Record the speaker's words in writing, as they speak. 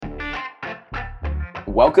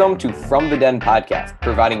Welcome to From the Den podcast,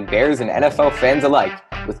 providing Bears and NFL fans alike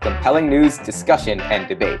with compelling news, discussion, and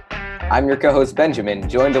debate. I'm your co-host Benjamin,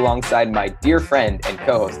 joined alongside my dear friend and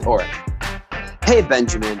co-host Oren. Hey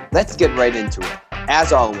Benjamin, let's get right into it.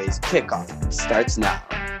 As always, kickoff starts now.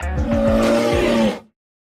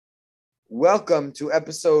 Welcome to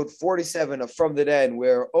episode 47 of From the Den,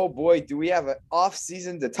 where, oh boy, do we have an off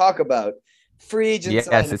season to talk about. Free agents.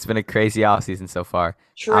 Yes, it's been a crazy offseason so far.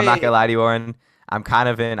 I'm not gonna lie to you, Oren. I'm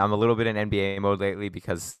a little bit in NBA mode lately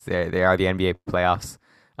because they are the NBA playoffs.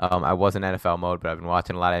 I was in NFL mode, but I've been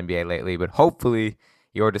watching a lot of NBA lately. But hopefully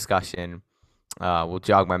your discussion will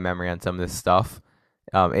jog my memory on some of this stuff.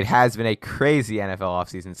 It has been a crazy NFL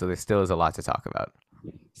offseason, so there still is a lot to talk about.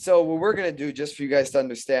 So what we're going to do, just for you guys to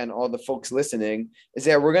understand, all the folks listening, is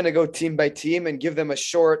that we're going to go team by team and give them a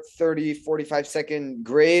short 30, 45-second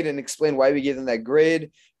grade and explain why we gave them that grade,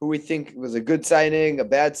 who we think was a good signing, a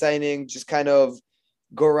bad signing, just kind of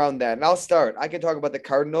go around that. And I'll start. I can talk about the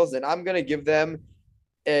Cardinals, and I'm going to give them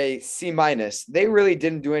a C-. They really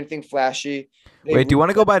didn't do anything flashy. Wait, do you want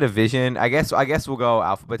to go by division? I guess we'll go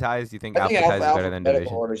alphabetized. Do you think alphabetized is better than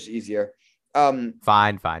division? Order is easier. Fine.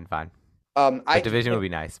 Division would be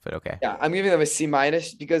nice, but okay. Yeah, I'm giving them a C-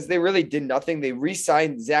 because they really did nothing. They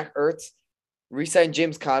re-signed Zach Ertz, re-signed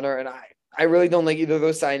James Conner, and I really don't like either of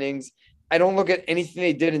those signings. I don't look at anything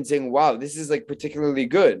they did and saying, wow, this is like particularly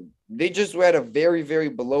good. They just had a very, very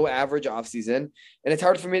below average offseason, and it's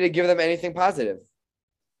hard for me to give them anything positive.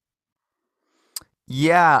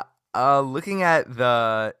 Yeah, looking at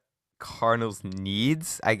the Cardinals'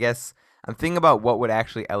 needs, I guess I'm thinking about what would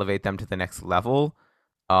actually elevate them to the next level.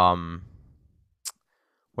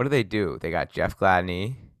 What do they do? They got Jeff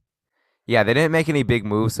Gladney. Yeah, they didn't make any big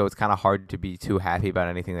moves, so it's kind of hard to be too happy about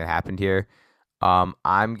anything that happened here. What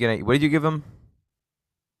did you give them?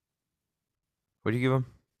 What did you give them?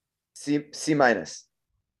 C-. C-.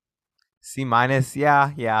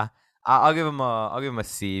 Yeah. I'll give them a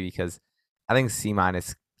C because I think C-,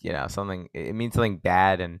 something, it means something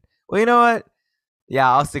bad. And well, you know what? Yeah,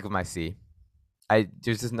 I'll stick with my C.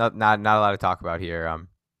 There's just not a lot to talk about here.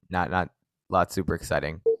 Not a lot super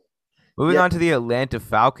exciting. Moving on to the Atlanta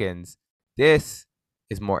Falcons. This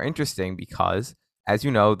is more interesting because, as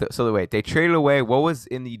you know, they traded away. What was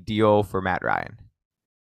in the deal for Matt Ryan?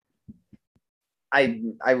 I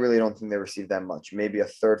really don't think they received that much. Maybe a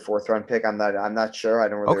third, fourth round pick. I'm not sure. I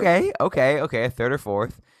don't really. Okay. A third or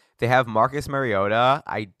fourth. They have Marcus Mariota.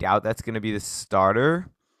 I doubt that's going to be the starter.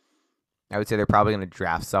 I would say they're probably going to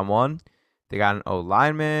draft someone. They got an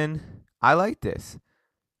O-lineman. I like this.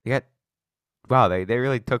 Wow, they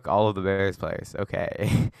really took all of the Bears players.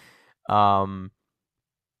 Okay.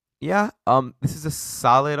 This is a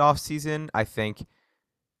solid offseason. I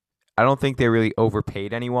don't think they really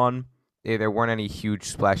overpaid anyone. There weren't any huge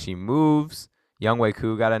splashy moves. Younghoe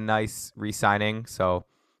Koo got a nice re-signing. So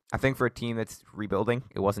I think for a team that's rebuilding,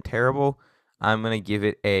 it wasn't terrible. I'm going to give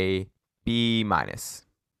it a B-.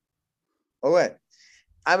 Oh, wait.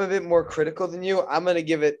 I'm a bit more critical than you. I'm going to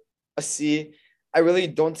give it a C. I really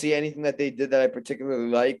don't see anything that they did that I particularly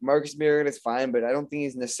like. Marcus Mariota is fine, but I don't think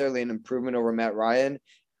he's necessarily an improvement over Matt Ryan.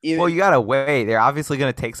 Well, you gotta wait. They're obviously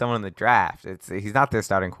gonna take someone in the draft. He's not their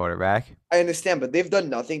starting quarterback. I understand, but they've done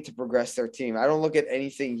nothing to progress their team. I don't look at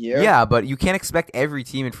anything here. Yeah, but you can't expect every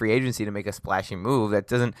team in free agency to make a splashy move. I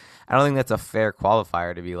don't think that's a fair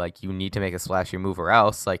qualifier to be like you need to make a splashy move or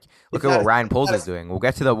else. Like look at what Ryan Poles is doing. We'll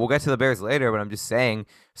get to the Bears later, but I'm just saying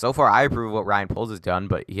so far I approve of what Ryan Poles has done,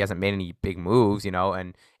 but he hasn't made any big moves,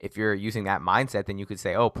 And if you're using that mindset, then you could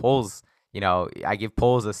say, oh, Poles, I give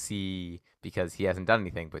Poles a C because he hasn't done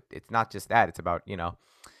anything, but it's not just that. It's about,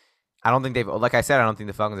 I don't think like I said, I don't think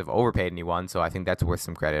the Falcons have overpaid anyone, so I think that's worth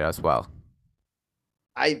some credit as well.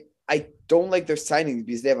 I don't like their signings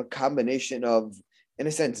because they have a combination of, in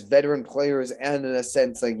a sense, veteran players and in a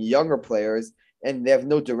sense, like younger players, and they have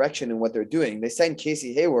no direction in what they're doing. They signed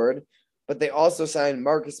Casey Hayward, but they also signed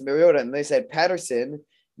Marcus Mariota, and they signed Patterson,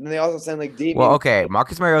 and they also signed like Davian. Well, okay,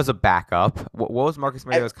 Marcus Mariota's a backup. What was Marcus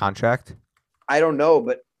Mariota's contract? I don't know,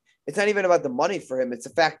 but it's not even about the money for him. It's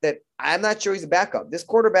the fact that I'm not sure he's a backup. This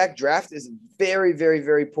quarterback draft is very, very,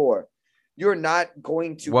 very poor. You're not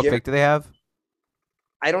going to. What pick do they have?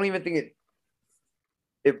 I don't even think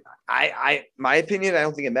my opinion, I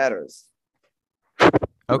don't think it matters.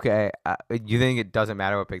 Okay. You think it doesn't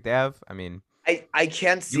matter what pick they have? I mean, I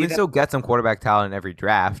can't see. You can still get some quarterback talent in every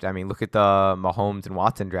draft. I mean, look at the Mahomes and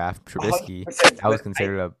Watson draft. Trubisky, that was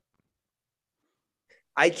considered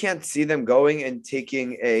I can't see them going and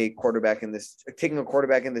taking a quarterback in this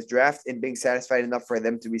draft and being satisfied enough for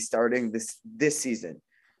them to be starting this season.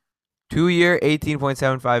 2-year,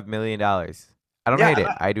 $18.75 million. I don't Yeah, hate it.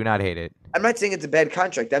 I do not hate it. I'm not saying it's a bad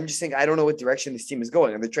contract. I'm just saying I don't know what direction this team is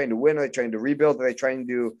going. Are they trying to win? Are they trying to rebuild? Are they trying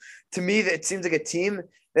to me, it seems like a team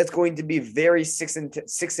that's going to be very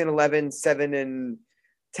 6-11,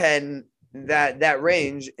 7-10, that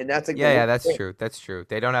range. And that's like Yeah, that's true. That's true.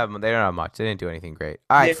 They don't have much. They didn't do anything great.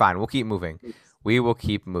 All right, Yeah. fine. We'll keep moving. We will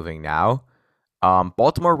keep moving now.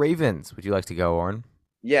 Baltimore Ravens. Would you like to go, Orrin?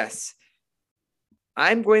 Yes.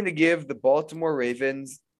 I'm going to give the Baltimore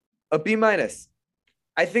Ravens a B minus.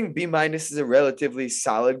 I think B minus is a relatively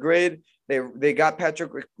solid grade. They got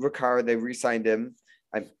Patrick Ricard. They re-signed him.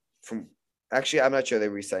 I'm not sure they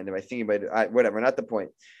re-signed him. I think he might. Whatever. Not the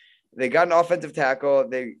point. They got an offensive tackle.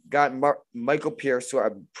 They got Michael Pierce, who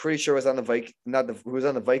I'm pretty sure was on the who was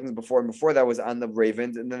on the Vikings before, and before that was on the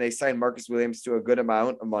Ravens. And then they signed Marcus Williams to a good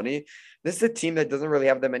amount of money. This is a team that doesn't really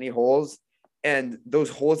have that many holes, and those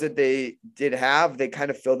holes that they did have, they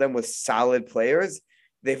kind of filled them with solid players.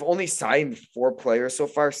 They've only signed 4 players so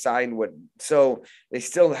far. So they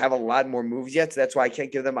still have a lot more moves yet. So that's why I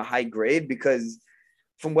can't give them a high grade, because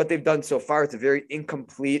from what they've done so far, it's a very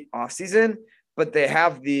incomplete offseason. But they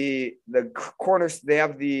have the corners, they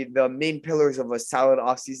have the main pillars of a solid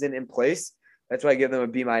offseason in place. That's why I give them a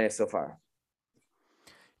B minus so far.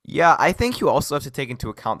 Yeah, I think you also have to take into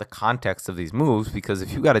account the context of these moves, because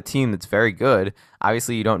if you got a team that's very good,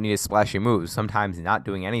 obviously you don't need a splashy move. Sometimes not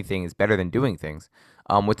doing anything is better than doing things.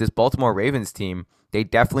 With this Baltimore Ravens team, they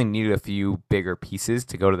definitely needed a few bigger pieces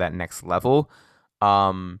to go to that next level.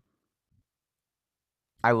 I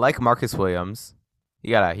like Marcus Williams.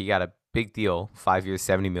 He got a big deal, 5 years,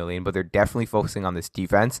 $70 million, but they're definitely focusing on this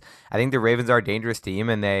defense. I think the Ravens are a dangerous team,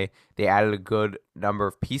 and they added a good number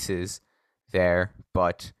of pieces there,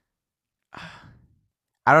 but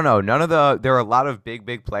I don't know. There are a lot of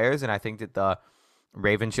big players, and I think that the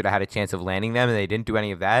Ravens should have had a chance of landing them, and they didn't do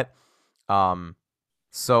any of that.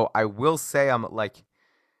 So I will say I don't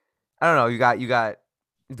know. You got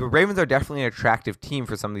the Ravens are definitely an attractive team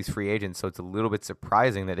for some of these free agents, so it's a little bit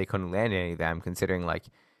surprising that they couldn't land any of them, considering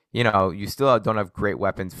you still don't have great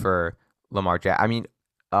weapons for Lamar Jackson. I mean,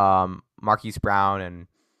 Marquise Brown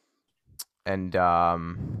and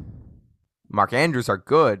Mark Andrews are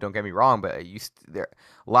good. Don't get me wrong, but there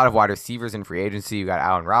a lot of wide receivers in free agency. You got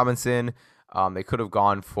Allen Robinson. They could have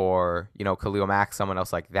gone for Khalil Mack, someone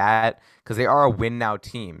else like that, because they are a win now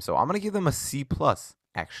team. So I'm gonna give them a C+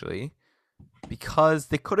 actually, because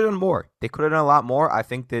they could have done more. They could have done a lot more. I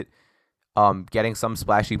think that getting some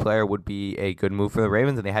splashy player would be a good move for the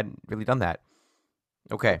Ravens, and they hadn't really done that.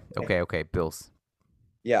 Okay. Bills.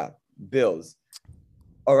 Yeah, Bills.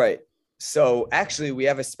 All right. So actually, we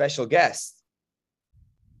have a special guest.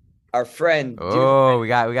 Our friend. Oh, we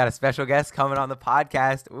got a special guest coming on the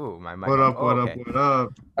podcast. Ooh, my mic. What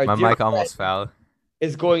up? My mic almost fell.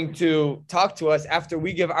 Is going to talk to us after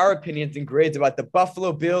we give our opinions and grades about the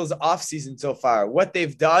Buffalo Bills offseason so far, what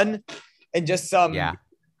they've done, and just some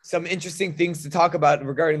interesting things to talk about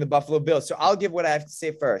regarding the Buffalo Bills. So I'll give what I have to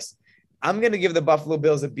say first. I'm going to give the Buffalo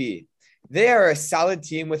Bills a B. They are a solid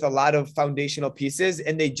team with a lot of foundational pieces,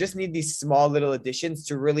 and they just need these small little additions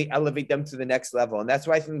to really elevate them to the next level. And that's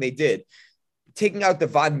what I think they did. Taking out the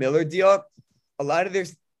Von Miller deal, a lot of their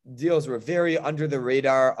deals were very under the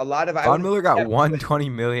radar. Von Miller got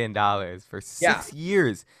 $120 million for 6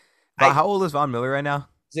 years. How old is Von Miller right now?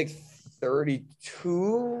 He's like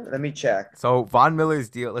 32. Let me check. So Von Miller's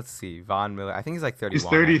deal, let's see. Von Miller, I think he's like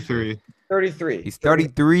 31. He's 33. 33. He's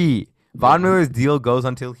 33. Von Miller's deal goes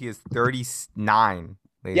until he is 39.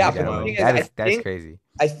 Yeah, but the thing is, that's crazy.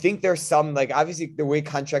 I think there's some, obviously the way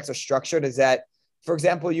contracts are structured is that, for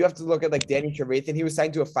example, you have to look at Danny Trevathan. He was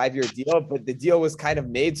signed to a 5-year deal, but the deal was kind of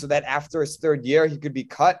made so that after his 3rd year, he could be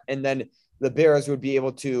cut, and then the Bears would be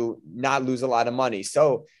able to not lose a lot of money.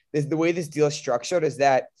 So the way this deal is structured is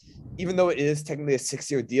that even though it is technically a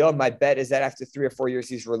 6-year deal, my bet is that after 3 or 4 years,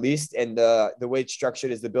 he's released, and the way it's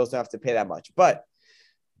structured is the Bills don't have to pay that much. But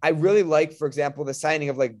I really like, for example, the signing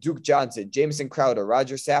of Duke Johnson, Jamison Crowder,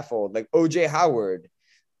 Roger Saffold, OJ Howard,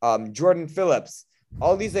 Jordan Phillips,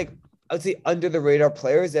 all these I would say under the radar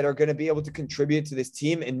players that are going to be able to contribute to this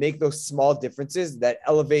team and make those small differences that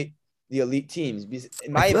elevate the elite teams.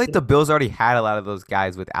 I feel like the Bills already had a lot of those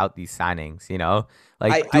guys without these signings,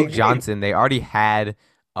 Duke Johnson, they already had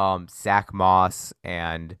Zach Moss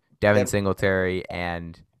and Devin Singletary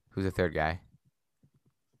and who's the third guy?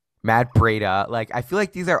 Matt Breida. I feel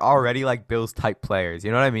like these are already Bills type players.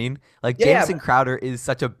 You know what I mean? Jamison Crowder is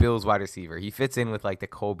such a Bills wide receiver. He fits in with the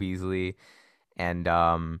Cole Beasley and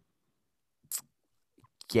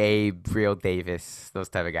Gabriel Davis, those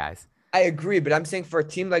type of guys. I agree, but I'm saying for a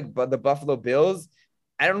team like the Buffalo Bills,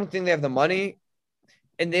 I don't think they have the money.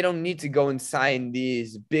 and they don't need to go and sign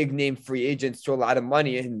these big name free agents to a lot of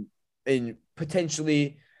money and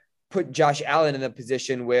potentially put Josh Allen in a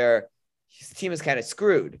position where his team is kind of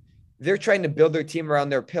screwed. They're trying to build their team around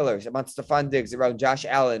their pillars, around Stephon Diggs, around Josh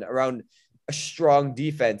Allen, around a strong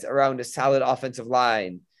defense, around a solid offensive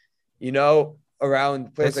line,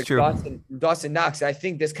 around players That's like Dawson Knox. And I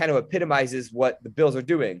think this kind of epitomizes what the Bills are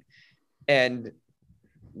doing. And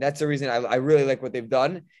that's the reason I really like what they've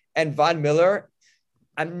done. And Von Miller,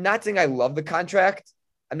 I'm not saying I love the contract.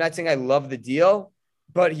 I'm not saying I love the deal,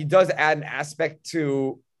 but he does add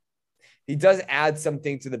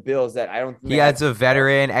something to the Bills that I don't think he adds a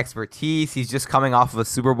veteran expertise. He's just coming off of a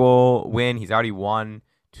Super Bowl win. He's already won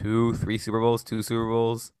two Super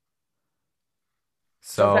Bowls.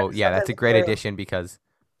 So, that's a great addition because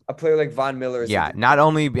a player like Von Miller is not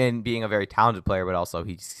only in being a very talented player, but also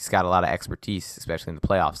he's got a lot of expertise, especially in the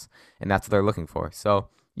playoffs, and that's what they're looking for. So,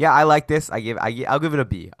 I like this. I'll give it a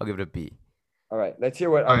B. All right, let's hear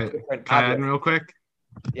what. All right, can I add real quick?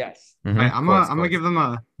 Yes. Mm-hmm. All right, I'm gonna give them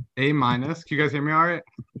a A-. Can you guys hear me all right?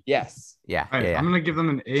 Yes. Yeah. All right, I'm gonna give them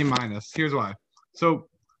an A-. Here's why. So,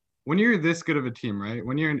 when you're this good of a team, right?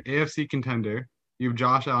 When you're an AFC contender, you have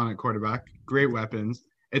Josh Allen at quarterback, great weapons.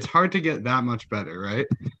 It's hard to get that much better, right?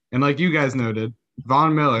 And like you guys noted,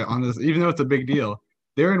 Von Miller on this, even though it's a big deal,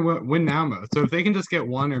 they're in win now mode. So if they can just get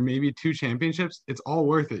one or maybe two championships, it's all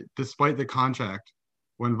worth it, despite the contract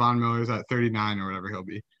when Von Miller's at 39 or whatever he'll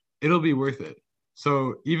be. It'll be worth it.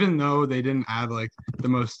 So even though they didn't add like the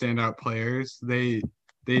most standout players, they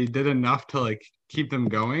did enough to like keep them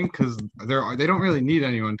going because they don't really need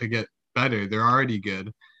anyone to get better. They're already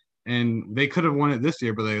good. And they could have won it this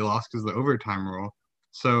year, but they lost because of the overtime rule.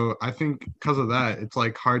 So I think because of that, it's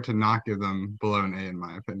like hard to not give them below an A in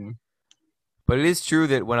my opinion. But it is true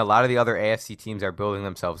that when a lot of the other AFC teams are building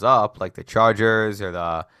themselves up, like the Chargers or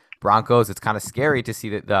the Broncos, it's kind of scary to see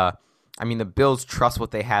that the Bills trust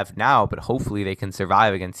what they have now, but hopefully they can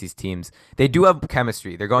survive against these teams. They do have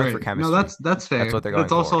chemistry. They're going for chemistry. No, that's fair. That's what they're going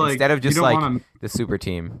that's also for. Like, instead of just like the super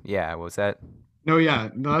team. Yeah, what was that? No,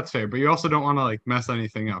 that's fair. But you also don't want to like mess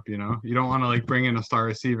anything up, You don't want to like bring in a star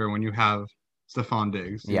receiver when you have Stephon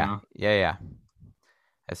Diggs. You know? Yeah.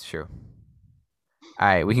 That's true. All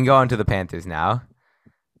right, we can go on to the Panthers now.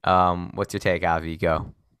 What's your take, Avi?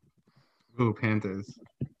 Go. Ooh, Panthers.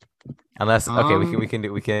 Unless we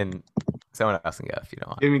can. Someone else can go if you don't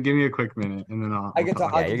want. Give me a quick minute, and then I'll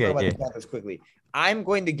talk about the Panthers quickly. I'm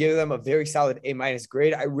going to give them a very solid A-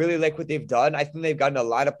 grade. I really like what they've done. I think they've gotten a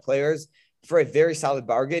lot of players for a very solid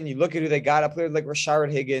bargain. You look at who they got: a player like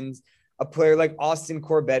Rashard Higgins, a player like Austin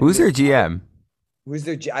Corbett. Who's their GM?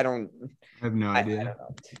 I have no idea. I don't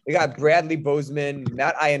know. They got Bradley Bozeman,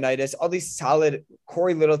 Matt Ioannidis, all these solid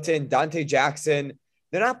Corey Littleton, Dante Jackson.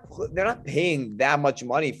 They're not paying that much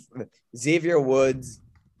money. Xavier Woods.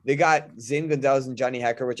 They got Zane Gonzalez and Johnny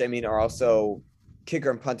Hecker, which are also kicker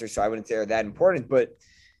and punter, so I wouldn't say are that important. But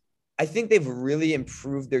I think they've really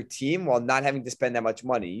improved their team while not having to spend that much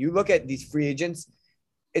money. You look at these free agents,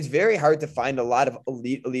 it's very hard to find a lot of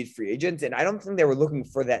elite free agents. And I don't think they were looking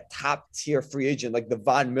for that top tier free agent, like the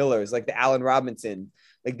Von Millers, like the Allen Robinson,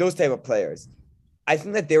 like those type of players. I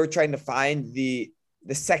think that they were trying to find the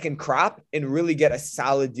second crop and really get a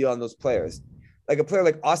solid deal on those players. Like a player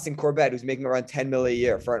like Austin Corbett, who's making around $10 million a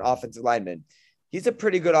year for an offensive lineman. He's a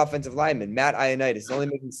pretty good offensive lineman. Matt Ioannidis is only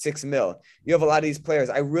making $6 million. You have a lot of these players.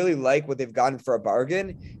 I really like what they've gotten for a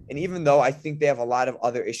bargain. And even though I think they have a lot of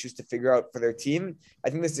other issues to figure out for their team, I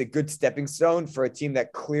think this is a good stepping stone for a team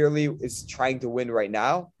that clearly is trying to win right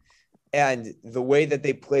now. And the way that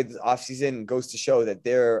they played this offseason goes to show that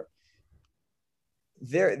they're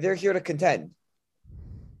here to contend.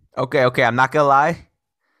 Okay. I'm not gonna lie.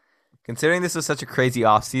 Considering this was such a crazy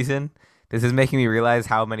offseason, this is making me realize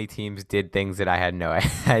how many teams did things that I had no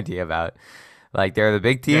idea about. Like, there are the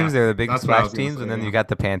big teams, there are the big splash teams, and then you got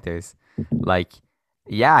the Panthers. Like,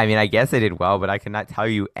 I guess they did well, but I cannot tell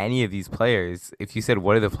you any of these players. If you said,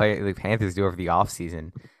 what did the Panthers do over the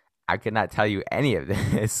offseason, I could not tell you any of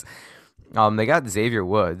this. They got Xavier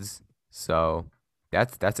Woods, so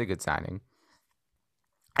that's a good signing.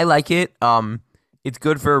 I like it. It's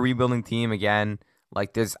good for a rebuilding team again.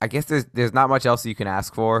 Like, there's not much else you can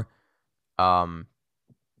ask for.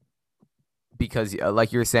 Because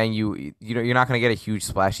like you're saying, you're not going to get a huge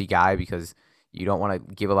splashy guy because you don't want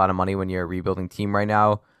to give a lot of money when you're a rebuilding team right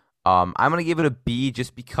now. I'm going to give it a B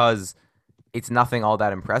just because it's nothing all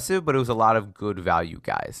that impressive, but it was a lot of good value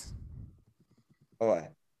guys. All right.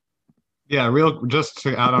 Yeah, just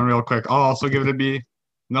to add on real quick, I'll also give it a B.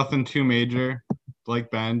 Nothing too major.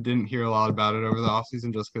 Like Ben, didn't hear a lot about it over the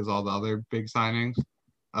offseason just because all the other big signings.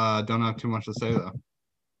 Don't have too much to say, though.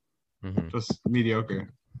 just mediocre.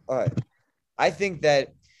 All right. I think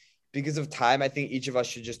that because of time, I think each of us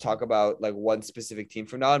should just talk about like one specific team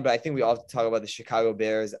from now on. But I think we all have to talk about the Chicago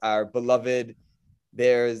Bears, our beloved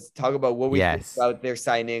Bears. Talk about what we think Yes. about their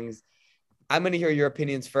signings. I'm going to hear your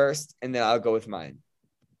opinions first, and then I'll go with mine.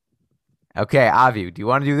 Okay, Avi, do you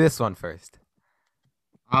want to do this one first?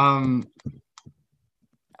 Okay,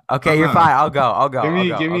 you're fine. I'll go. Give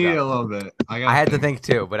me a little bit. I had to think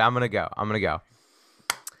too, but I'm gonna go.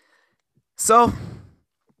 So,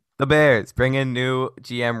 the Bears bring in new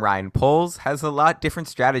GM Ryan Poles. Has a lot different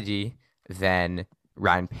strategy than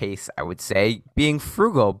Ryan Pace, I would say, being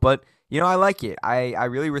frugal. But I like it. I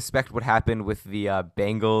really respect what happened with the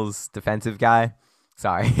Bengals defensive guy.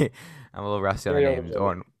 Sorry, I'm a little rusty on the names.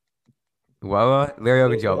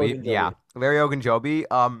 Larry Ogunjobi. Yeah, Larry Ogunjobi.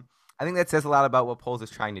 I think that says a lot about what Poles is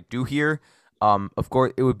trying to do here. Of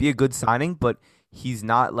course, it would be a good signing, but he's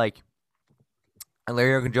not like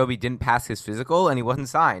Larry Ogunjobi didn't pass his physical and he wasn't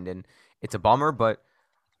signed, and it's a bummer. But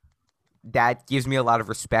that gives me a lot of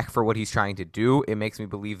respect for what he's trying to do. It makes me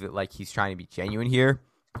believe that like he's trying to be genuine here.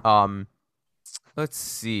 Let's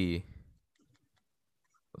see.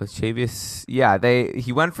 Latavius, yeah,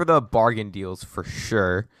 he went for the bargain deals for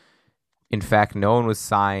sure. In fact, no one was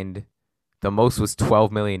signed. The most was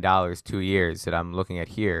 $12 million 2 years that I'm looking at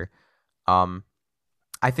here.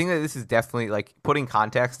 I think that this is definitely like putting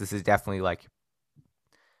context. This is definitely like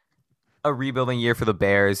a rebuilding year for the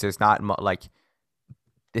Bears. There's not like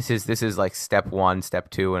this is like step 1, step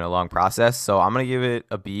 2 in a long process. So I'm gonna give it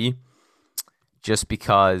a B, just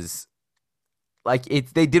because like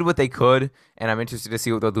they did what they could, and I'm interested to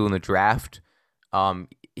see what they'll do in the draft.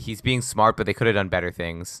 He's being smart, but they could have done better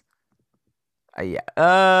things. Yeah,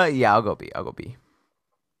 I'll go B.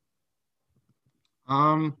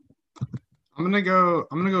 I'm gonna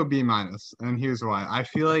go B minus, and here's why. I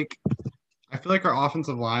feel like our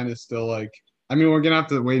offensive line is still like. I mean, we're gonna have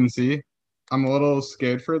to wait and see. I'm a little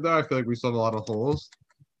scared for it though. I feel like we still have a lot of holes.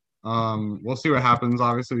 We'll see what happens.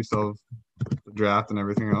 Obviously, we still have the draft and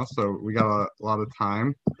everything else, so we got a lot of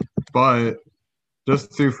time. But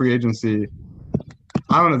just through free agency,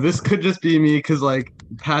 I don't know. This could just be me because like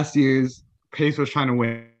past years, Pace was trying to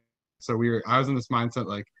win, so I was in this mindset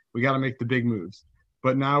like we got to make the big moves.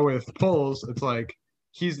 But now with Poles, it's like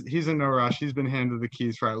he's in no rush. He's been handed the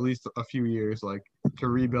keys for at least a few years, like to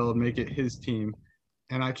rebuild, make it his team.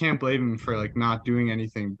 And I can't blame him for like not doing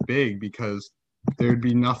anything big, because there'd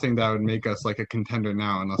be nothing that would make us like a contender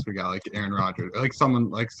now unless we got like Aaron Rodgers or like someone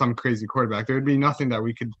like some crazy quarterback. There would be nothing that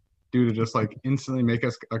we could do to just like instantly make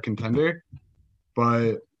us a contender.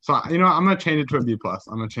 But so I'm gonna change it to a B plus.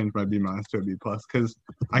 I'm gonna change my B minus to a B plus because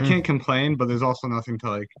I can't complain, but there's also nothing to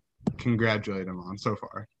like congratulate him on so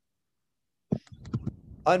far.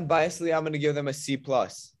 Unbiasedly, I'm gonna give them a C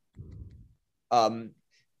plus.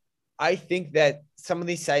 I think that some of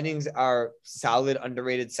these signings are solid,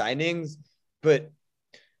 underrated signings, but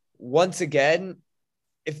once again,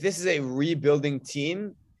 if this is a rebuilding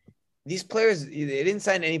team, these players, they didn't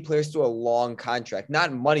sign any players to a long contract,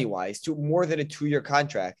 not money-wise, to more than a 2-year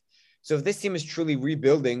contract. So if this team is truly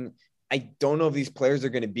rebuilding, I don't know if these players are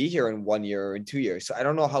going to be here in 1 year or in 2 years. So I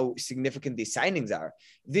don't know how significant these signings are.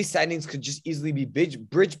 These signings could just easily be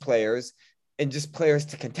bridge players and just players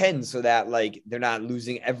to contend so that like they're not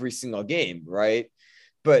losing every single game, right?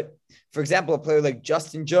 But for example, a player like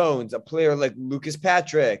Justin Jones, a player like Lucas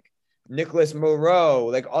Patrick, Nicholas Moreau,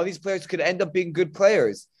 like all these players could end up being good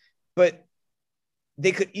players, but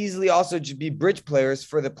they could easily also just be bridge players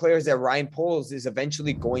for the players that Ryan Poles is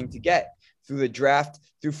eventually going to get through the draft,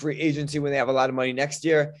 through free agency when they have a lot of money next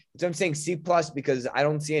year. So I'm saying C plus because I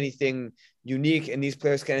don't see anything unique, and these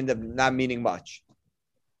players can end up not meaning much.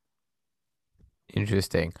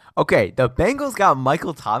 Interesting. Okay, the Bengals got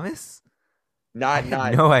Michael Thomas? Not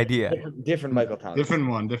no idea. Different Michael Thomas. Different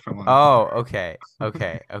one. Oh, okay.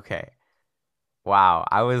 Wow.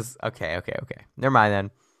 Okay. Never mind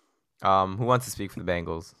then. Who wants to speak for the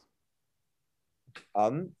Bengals?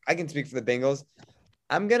 I can speak for the Bengals.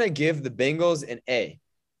 I'm gonna give the Bengals an A.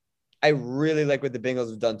 I really like what the Bengals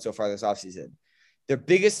have done so far this offseason. Their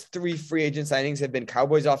biggest 3 free agent signings have been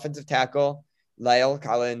Cowboys offensive tackle Lyle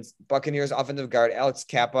Collins, Buccaneers offensive guard Alex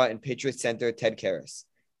Kappa, and Patriots center Ted Karras.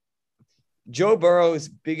 Joe Burrow's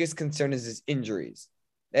biggest concern is his injuries.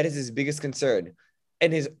 That is his biggest concern.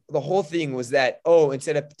 And the whole thing was that,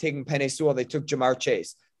 instead of taking Penei Sewell, they took Jamar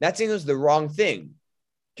Chase. Not saying it was the wrong thing.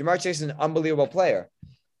 Jamar Chase is an unbelievable player.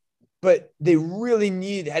 But they really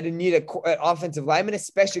had to need an offensive lineman,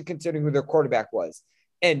 especially considering who their quarterback was.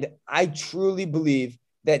 And I truly believe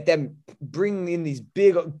that them bringing in these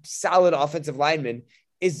big, solid offensive linemen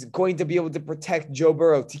is going to be able to protect Joe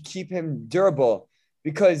Burrow, to keep him durable.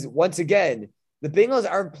 because once again, the Bengals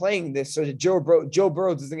aren't playing this so that Joe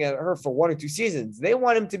Burrow doesn't get hurt for 1 or 2 seasons. They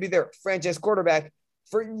want him to be their franchise quarterback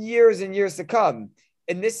for years and years to come.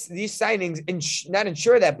 And these signings not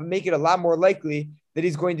ensure that, but make it a lot more likely that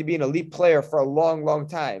he's going to be an elite player for a long, long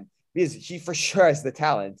time because he for sure has the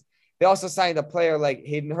talent. They also signed a player like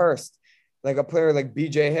Hayden Hurst, like a player like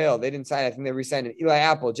BJ Hill. They didn't sign, I think they re-signed Eli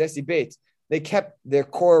Apple, Jesse Bates. They kept their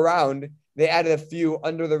core around. They added a few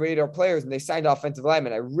under the radar players and they signed offensive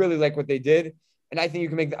linemen. I really like what they did. And I think you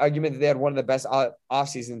can make the argument that they had one of the best off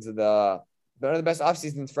seasons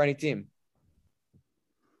for any team.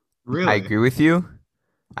 Really? I agree with you.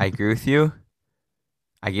 I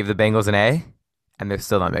give the Bengals an A, and they're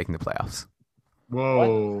still not making the playoffs.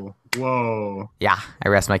 Whoa. Yeah, I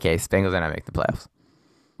rest my case. Bengals are not making the playoffs.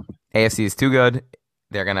 AFC is too good.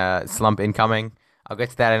 They're going to slump incoming. I'll get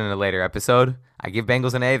to that in a later episode. I give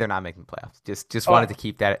Bengals an A. They're not making the playoffs. Just wanted to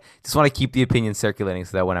keep that. Just want to keep the opinion circulating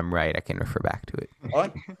so that when I'm right, I can refer back to it.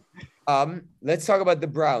 Let's talk about the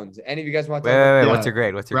Browns. Any of you guys want to wait, talk about? What's your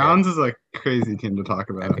grade? Browns is a crazy team to talk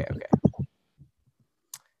about. Okay.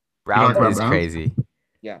 Browns is crazy.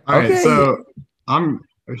 Yeah. All right, so Ben,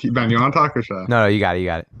 you want to talk or should I? No, you got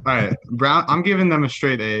it. All right, I'm giving them a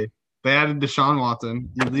straight A. They added Deshaun Watson,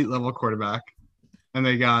 elite level quarterback, and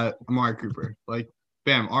they got Amari Cooper. Like,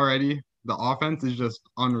 bam, already the offense is just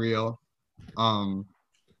unreal. I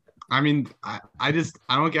mean, I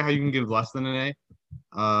don't get how you can give less than an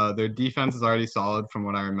A. Their defense is already solid from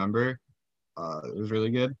what I remember. It was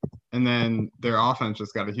really good. And then their offense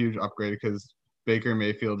just got a huge upgrade because Baker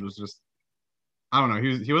Mayfield was just, I don't know,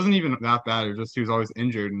 he wasn't even that bad. It was just he was always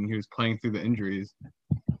injured and he was playing through the injuries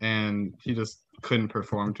and he just couldn't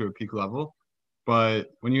perform to a peak level. But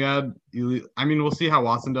when you add elite, I mean, we'll see how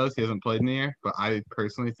Watson does. He hasn't played in the year, but I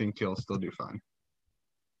personally think he'll still do fine.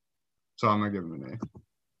 So I'm going to give him an A.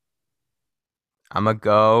 I'm going to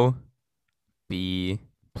go B+.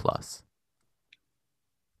 All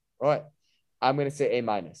right. I'm going to say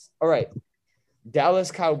A-. All right. Dallas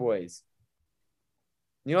Cowboys.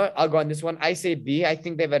 You know what? I'll go on this one. I say B. I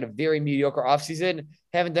think they've had a very mediocre offseason.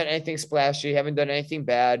 Haven't done anything splashy. Haven't done anything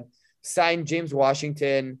bad. Signed James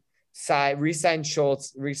Washington. Re-signed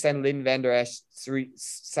Schultz. Re-signed Leighton Vander Esch.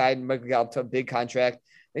 Signed Michael Gallup to a big contract.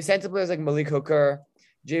 They signed some players like Malik Hooker,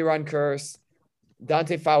 J-Ron Kearse,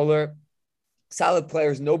 Dante Fowler. Solid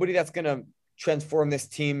players. Nobody that's going to transform this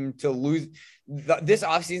team to lose. This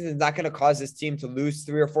offseason is not going to cause this team to lose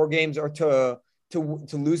 3 or 4 games or to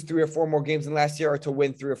lose 3 or 4 more games than last year or to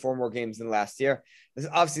win 3 or 4 more games than last year. This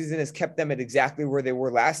offseason has kept them at exactly where they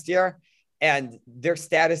were last year. And their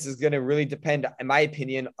status is going to really depend, in my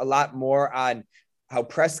opinion, a lot more on how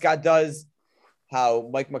Prescott does, how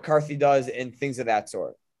Mike McCarthy does, and things of that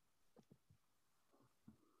sort.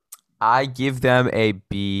 I give them a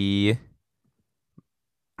B.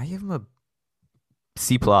 I give them a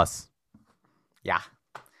C+. Yeah,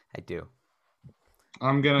 I do.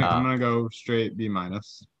 I'm gonna go straight B-.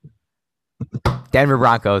 Denver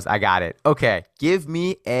Broncos. I got it. Okay, give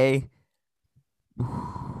me a.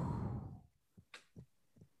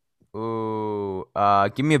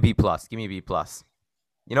 Give me a B+. Give me a B+.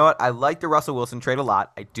 You know what? I like the Russell Wilson trade a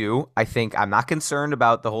lot. I do. I think I'm not concerned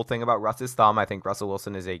about the whole thing about Russ's thumb. I think Russell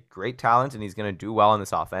Wilson is a great talent and he's going to do well in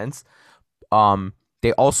this offense.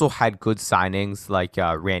 They also had good signings like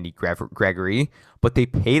Randy Gregory, but they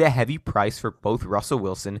paid a heavy price for both Russell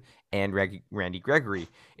Wilson and Randy Gregory.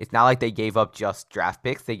 It's not like they gave up just draft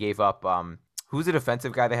picks. They gave up who's the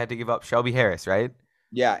defensive guy they had to give up? Shelby Harris, right?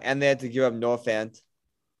 Yeah, and they had to give up Noah Fant.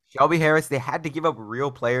 Shelby Harris, they had to give up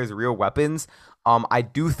real players, real weapons. I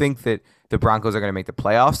do think that the Broncos are going to make the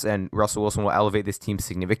playoffs, and Russell Wilson will elevate this team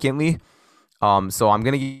significantly. So I'm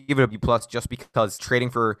going to give it a B+ just because trading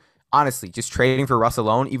for Russ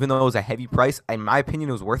alone, even though it was a heavy price, in my opinion,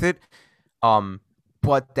 it was worth it.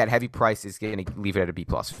 But that heavy price is going to leave it at a B+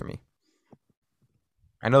 for me.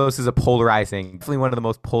 I know this is definitely one of the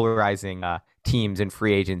most polarizing teams in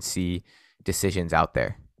free agency decisions out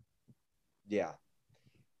there. Yeah.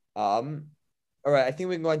 All right. I think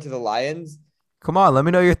we can go into the Lions. Come on, let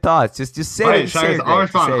me know your thoughts. Just say it. C+.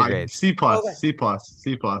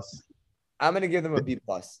 I'm gonna give them a B+.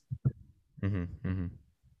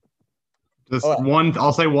 Just one.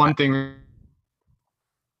 I'll say one thing.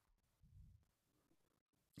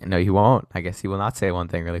 No, he won't. I guess he will not say one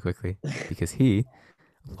thing really quickly because he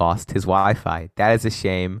lost his Wi-Fi. That is a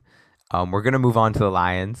shame. We're gonna move on to the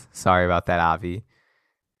Lions. Sorry about that, Avi.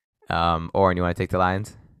 Oren, you want to take the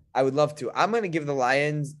Lions? I would love to. I'm going to give the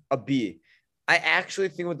Lions a B. I actually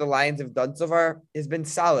think what the Lions have done so far has been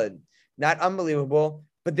solid. Not unbelievable,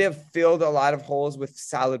 but they have filled a lot of holes with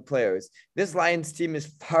solid players. This Lions team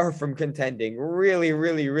is far from contending, really,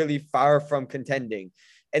 really, really far from contending.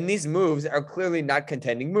 And these moves are clearly not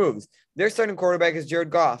contending moves. Their starting quarterback is Jared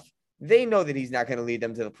Goff. They know that he's not going to lead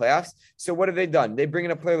them to the playoffs. So what have they done? They bring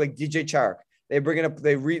in a player like DJ Chark. They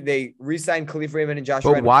re-signed Khalif Raymond and Josh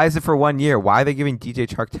But Reynolds. why is it for 1 year? Why are they giving DJ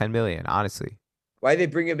Chark $10 million? Honestly, why they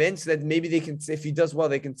bring him in so that maybe they can, if he does well,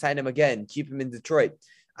 they can sign him again, keep him in Detroit.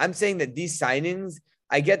 I'm saying that these signings,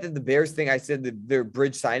 I get that the Bears thing, I said that they're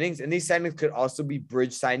bridge signings, and these signings could also be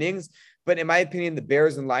bridge signings. But in my opinion, the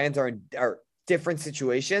Bears and Lions are different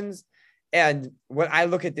situations. And when I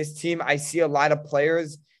look at this team, I see a lot of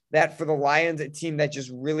players that for the Lions, a team that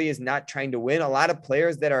just really is not trying to win, a lot of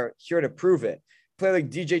players that are here to prove it. Player like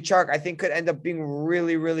DJ Chark, I think could end up being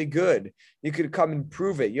really, really good. You could come and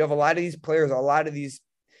prove it. You have a lot of these players, a lot of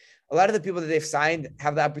the people that they've signed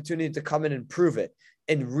have the opportunity to come in and prove it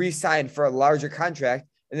and re-sign for a larger contract.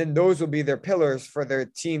 And then those will be their pillars for their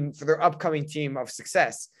team, for their upcoming team of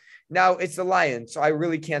success. Now it's the Lions, so I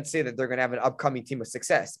really can't say that they're going to have an upcoming team of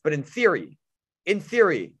success. But in theory,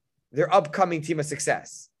 their upcoming team of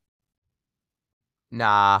success.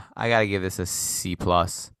 nah, I gotta give this a C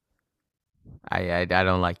plus. I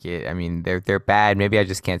don't like it. I mean, they're bad. Maybe I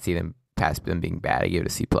just can't see them past them being bad. I give it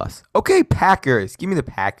a C plus. Okay, Packers. Give me the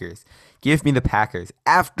Packers. Give me the Packers.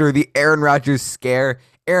 After the Aaron Rodgers scare,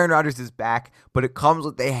 Aaron Rodgers is back, but it comes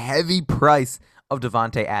with a heavy price of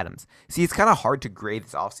Davante Adams. See, it's kind of hard to grade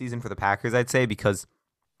this offseason for the Packers, I'd say, because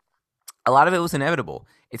a lot of it was inevitable.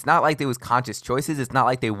 It's not like there was conscious choices. It's not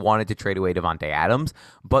like they wanted to trade away Davante Adams,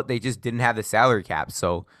 but they just didn't have the salary cap.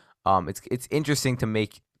 So it's interesting to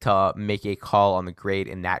make a call on the grade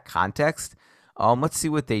in that context. Let's see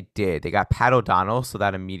what they did. They got Pat O'Donnell, so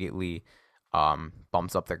that immediately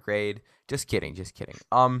bumps up their grade. Just kidding.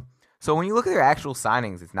 So when you look at their actual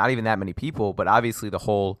signings, it's not even that many people, but obviously the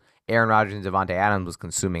whole Aaron Rodgers and Davante Adams was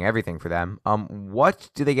consuming everything for them. What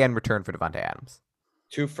do they get in return for Davante Adams?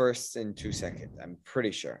 2 firsts and 2 seconds. I'm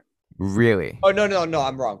pretty sure. Really? Oh, no.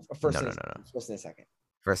 I'm wrong. No. First and a second.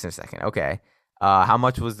 First and a second. Okay. How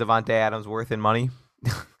much was Davante Adams worth in money?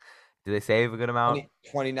 Did they save a good amount?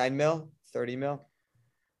 29 mil, 30 mil.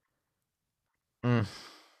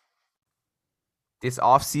 This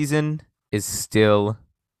offseason is still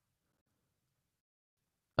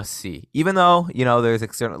a C. Even though, there's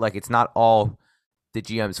external, like, it's not all the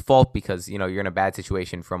GM's fault because, you're in a bad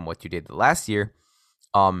situation from what you did the last year.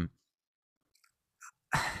 Aaron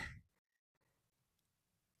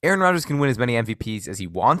Rodgers can win as many MVPs as he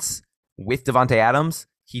wants. With Davante Adams,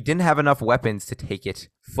 he didn't have enough weapons to take it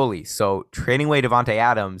fully. So trading away Davante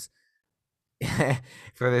Adams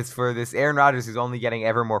for this Aaron Rodgers who's only getting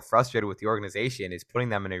ever more frustrated with the organization is putting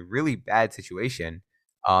them in a really bad situation.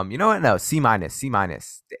 You know what? No, C minus.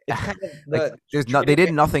 Like they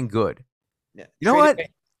did nothing good. Yeah. You know what?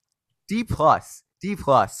 D plus.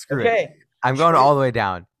 Screw it. I'm going all the way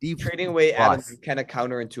down. Trading away Adams is kind of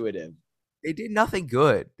counterintuitive. They did nothing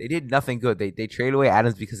good. They traded away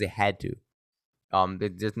Adams because they had to.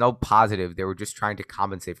 There's no positive. They were just trying to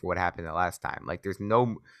compensate for what happened the last time. Like there's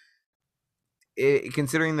no.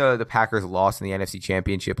 Considering the Packers lost in the NFC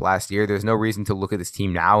Championship last year, there's no reason to look at this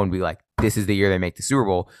team now and be like, this is the year they make the Super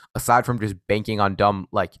Bowl, aside from just banking on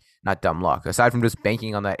not dumb luck, aside from just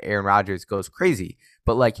banking on that Aaron Rodgers goes crazy.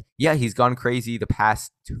 But yeah, he's gone crazy the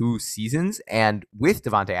past 2 seasons and with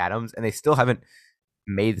Davante Adams, and they still haven't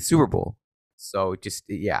made the Super Bowl. So just,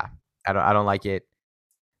 yeah, I don't like it.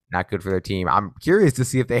 Not good for their team. I'm curious to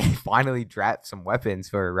see if they finally draft some weapons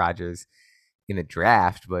for Rodgers in the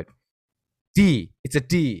draft, but D. It's a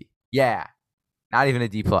D. Yeah. Not even a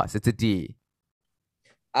D plus. It's a D.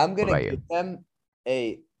 I'm going to give them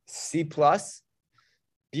a C plus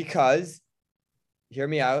because, hear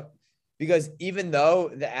me out, because even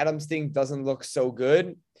though the Adams thing doesn't look so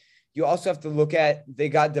good, you also have to look at, they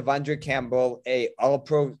got Devondre Campbell, a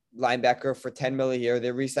all-pro linebacker for $10 million a year.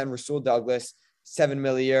 They re-signed Rasul Douglas, $7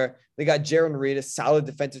 million a year. They got Jaron Reed, a solid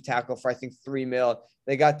defensive tackle for, I think, $3 million.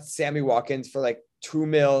 They got Sammy Watkins for $2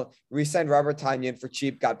 million, re-signed Robert Tonyan for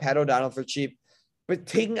cheap, got Pat O'Donnell for cheap. But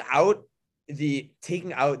taking out the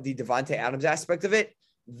Davante Adams aspect of it,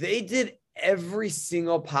 they did every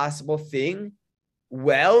single possible thing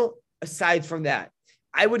well aside from that.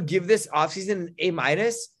 I would give this offseason an A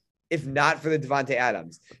minus if not for the Davante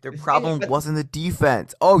Adams. Their problem wasn't the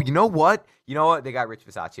defense. Oh, you know what? They got Rich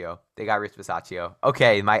Bisaccio.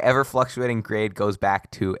 Okay, my ever fluctuating grade goes back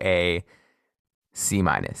to a C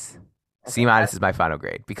minus. Okay. C minus is my final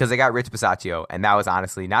grade because they got Rich Bisaccio, and that was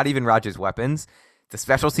honestly not even Rodgers' weapons. The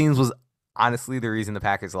special teams was honestly the reason the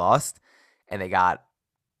Packers lost, and they got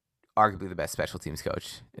arguably the best special teams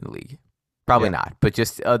coach in the league. Probably Yeah. not, but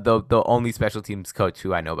just the only special teams coach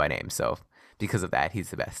who I know by name. So because of that, he's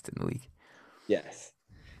the best in the league. Yes.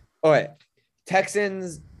 All right.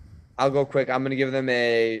 Texans, I'll go quick. I'm going to give them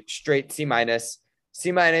a straight C minus.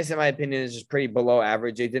 C minus, in my opinion, is just pretty below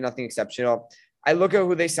average. They did nothing exceptional. I look at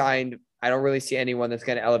who they signed. I don't really see anyone that's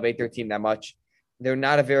going to elevate their team that much. They're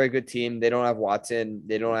not a very good team. They don't have Watson.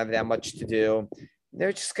 They don't have that much to do.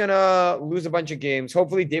 They're just going to lose a bunch of games.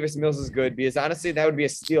 Hopefully, Davis Mills is good because honestly, that would be a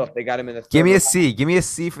steal if they got him in the third. Give me a C. Give me a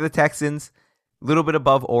C for the Texans. A little bit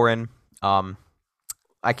above Oren. I'm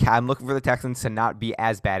looking for the Texans to not be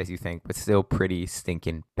as bad as you think, but still pretty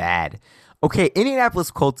stinking bad. Okay, Indianapolis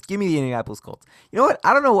Colts. Give me the Indianapolis Colts. You know what?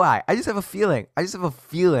 I don't know why. I just have a feeling.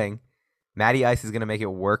 Matty Ice is going to make it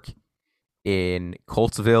work in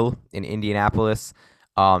Coltsville, in Indianapolis.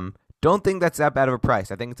 Don't think that's that bad of a price.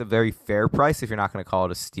 I think it's a very fair price if you're not going to call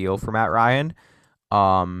it a steal for Matt Ryan.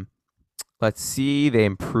 Let's see. They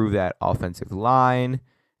improved that offensive line.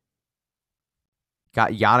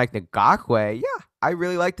 Got Yannick Ngakoue. Yeah, I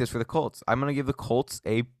really like this for the Colts. I'm going to give the Colts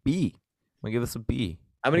a B. I'm going to give this a B.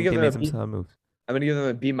 I'm going to give them a B. solid moves. I'm going to give them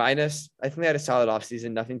a B minus. I think they had a solid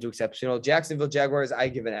offseason, nothing too exceptional. Jacksonville Jaguars, I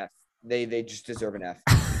give an F. They just deserve an F.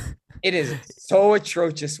 It is so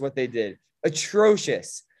atrocious what they did.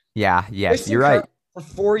 Atrocious. Yeah, yes, Christian you're right. Kirk for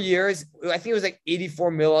 4 years, I think it was like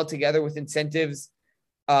 84 mil altogether with incentives.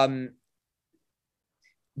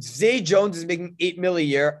 Zay Jones is making $8 million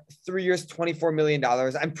a year, 3 years, $24 million.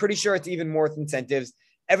 I'm pretty sure it's even more with incentives.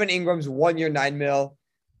 Evan Ingram's 1 year, $9 million.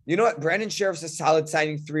 You know what? Brandon Sheriff's a solid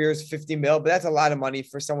signing, 3 years, $50 million, but that's a lot of money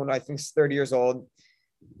for someone who I think is 30 years old.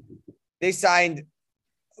 They signed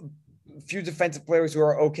a few defensive players who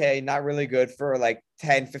are okay, not really good, for like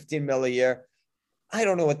 10, 15 million a year. I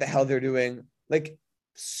don't know what the hell they're doing. Like,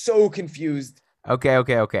 so confused.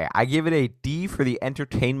 Okay. I give it a D for the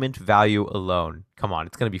entertainment value alone. Come on,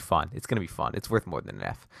 it's going to be fun. It's worth more than an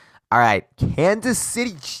F. All right, Kansas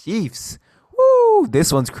City Chiefs. Woo!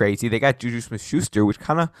 This one's crazy. They got Juju Smith-Schuster, which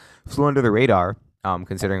kind of flew under the radar,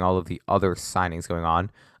 considering all of the other signings going on.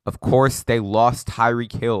 Of course, they lost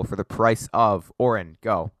Tyreek Hill for the price of Oren.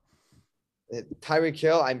 Go. Tyreek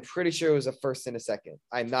Hill, I'm pretty sure it was a first and a second.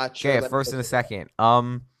 I'm not sure. Okay, a first and a second.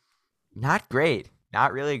 Not great.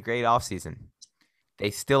 Not really a great offseason.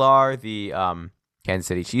 They still are the Kansas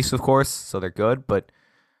City Chiefs, of course, so they're good, but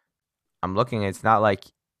I'm looking, it's not like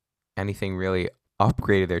anything really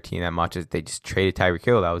upgraded their team that much. As they just traded Tyreek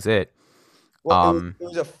Hill. That was it. Well, it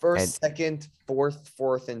was a first, second,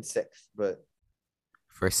 fourth, and sixth, but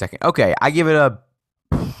for a second. Okay, I give it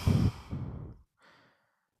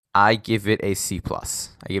a C plus.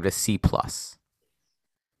 I give it a C plus.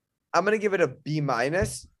 I'm gonna give it a B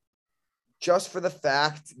minus, just for the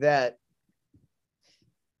fact that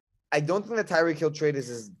I don't think the Tyreek Hill trade is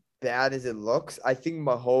as bad as it looks. I think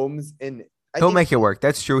Mahomes He'll make it work.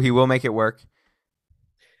 That's true. He will make it work.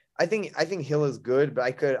 I think Hill is good, but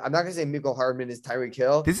I'm not gonna say Mecole Hardman is Tyreek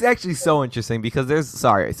Hill. This is actually so interesting because there's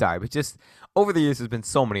sorry, but just over the years there's been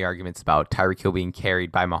so many arguments about Tyreek Hill being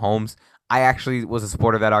carried by Mahomes. I actually was a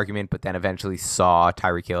supporter of that argument, but then eventually saw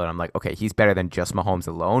Tyreek Hill and I'm like, okay, he's better than just Mahomes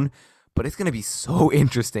alone. But it's gonna be so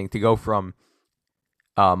interesting to go from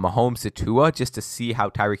Mahomes to Tua just to see how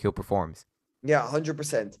Tyreek Hill performs. Yeah,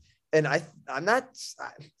 100%. And I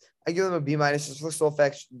give them a B minus just for the sole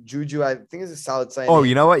fact Juju, I think, is a solid signing. Oh,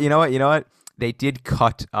 you know what? They did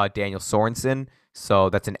cut Daniel Sorensen, so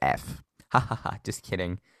that's an F. Ha ha ha. Just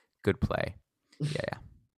kidding. Good play. Yeah.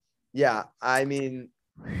 Yeah, I mean,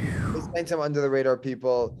 they signed some under the radar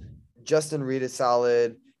people. Justin Reed is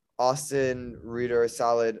solid. Austin Reeder is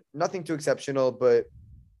solid. Nothing too exceptional, but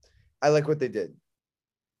I like what they did.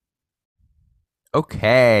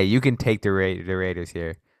 Okay, you can take the Raiders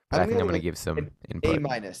here. But I think I'm going to give some input. A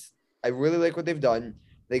minus. I really like what they've done.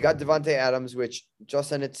 They got Devontae Adams, which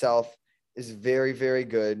just in itself is very, very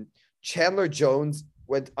good. Chandler Jones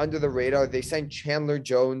went under the radar. They signed Chandler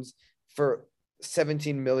Jones for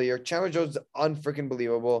 $17 million. Chandler Jones is unfreaking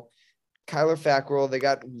believable. Kyler Fackrell. They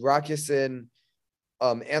got Rock Ya-Sin,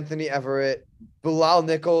 Anthony Everett, Bilal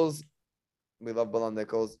Nichols. We love Bilal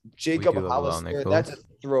Nichols. Jacob Hollister. That's a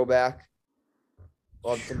throwback.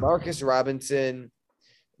 DeMarcus Robinson.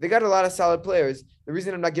 They got a lot of solid players. The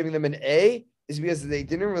reason I'm not giving them an A is because they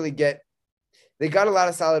didn't really get – they got a lot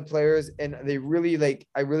of solid players, and they really like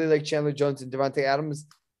 – I really like Chandler Jones and Devontae Adams,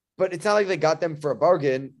 but it's not like they got them for a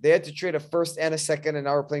bargain. They had to trade a first and a second, and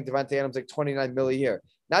now we're playing Devontae Adams like $29 million a year.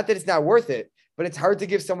 Not that it's not worth it, but it's hard to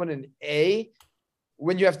give someone an A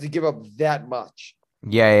when you have to give up that much.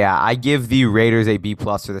 Yeah. I give the Raiders a B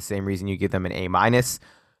plus for the same reason you give them an A minus.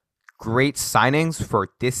 Great signings for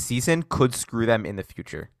this season could screw them in the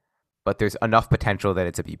future, but there's enough potential that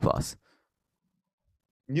it's a B plus.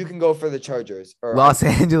 You can go for the Chargers. Los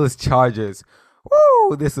Angeles Chargers.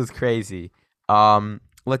 Woo! This was crazy.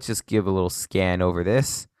 Let's just give a little scan over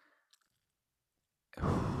this.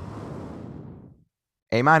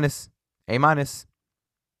 A minus. A minus.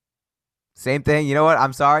 Same thing. You know what?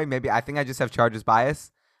 I'm sorry. Maybe I think I just have Chargers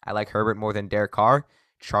bias. I like Herbert more than Derek Carr.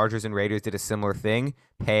 Chargers and Raiders did a similar thing,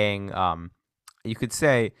 paying you could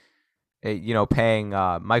say, paying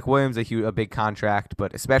Mike Williams a big contract,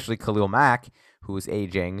 but especially Khalil Mack, who is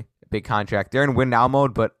aging, a big contract. They're in win now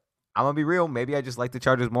mode, but I'm gonna be real. Maybe I just like the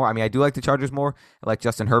Chargers more. I mean, I do like the Chargers more. I like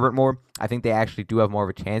Justin Herbert more. I think they actually do have more of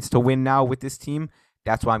a chance to win now with this team.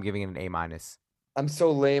 That's why I'm giving it an A minus. I'm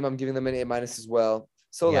so lame. I'm giving them an A minus as well.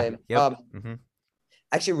 So lame. Yep. I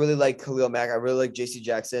actually really like Khalil Mack. I really like J.C.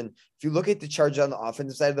 Jackson. If you look at the Chargers on the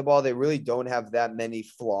offensive side of the ball, they really don't have that many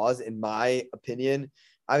flaws, in my opinion.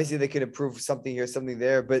 Obviously, they could improve something here, something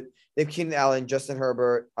there, but they have Keenan Allen, Justin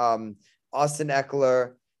Herbert, Austin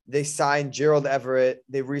Eckler. They signed Gerald Everett.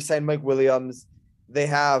 They re-signed Mike Williams. They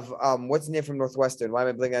have what's his name from Northwestern? Why am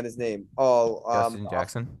I blanking on his name? Justin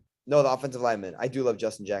Jackson. No, the offensive lineman. I do love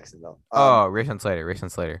Justin Jackson though. Rashawn Slater.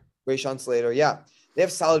 Rashawn Slater. Yeah, they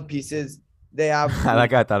have solid pieces. They have. I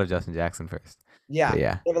thought of Justin Jackson first. Yeah,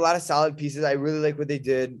 yeah. They have a lot of solid pieces. I really like what they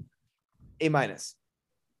did. A minus.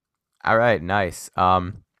 All right, nice.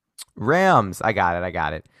 Rams. I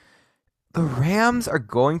got it. The Rams are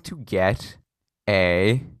going to get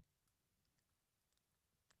a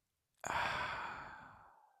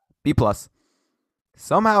B plus.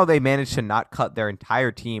 Somehow they managed to not cut their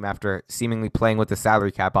entire team after seemingly playing with the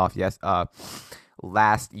salary cap off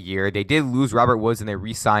last year. They did lose Robert Woods and they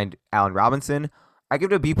re-signed Allen Robinson. I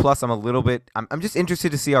give it a B plus. I'm just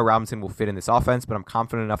interested to see how Robinson will fit in this offense, but I'm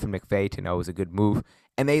confident enough in McVay to know it was a good move.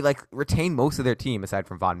 And they retain most of their team aside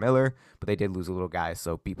from Von Miller, but they did lose a little guy,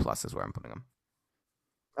 so B plus is where I'm putting them.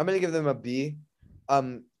 I'm gonna give them a B.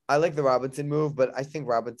 I like the Robinson move, but I think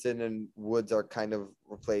Robinson and Woods are kind of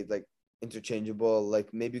replaced, interchangeable.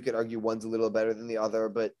 Maybe you could argue one's a little better than the other,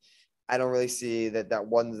 but I don't really see that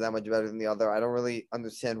one's that much better than the other. I don't really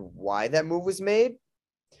understand why that move was made,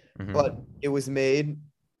 but it was made.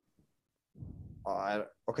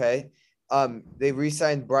 Okay. They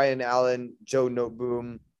re-signed Brian Allen, Joe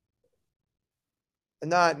Noteboom.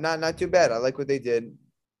 Not too bad. I like what they did.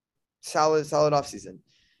 Solid offseason.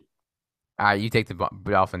 All right, you take the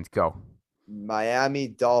Dolphins. Go. Miami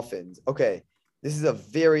Dolphins. Okay. This is a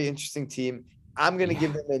very interesting team. I'm going to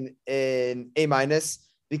give them an A minus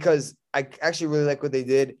because I actually really like what they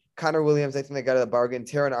did. Connor Williams, I think they got a bargain.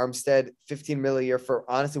 Terron Armstead, $15 million a year for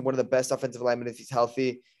honestly one of the best offensive linemen if he's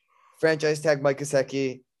healthy. Franchise tag Mike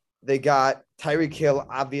Gesicki. They got Tyreek Hill,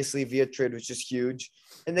 obviously via trade, which is huge.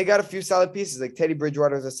 And they got a few solid pieces. Like Teddy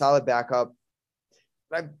Bridgewater is a solid backup.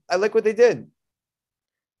 I like what they did.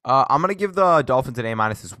 I'm going to give the Dolphins an A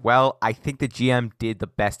minus as well. I think the GM did the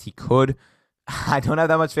best he could. I don't have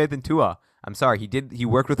that much faith in Tua. I'm sorry. He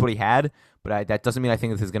worked with what he had, but that doesn't mean I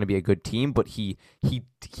think this is going to be a good team. But he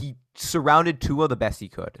surrounded Tua the best he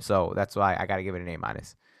could. So that's why I got to give it an A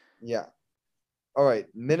minus. Yeah. All right.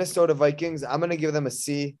 Minnesota Vikings. I'm going to give them a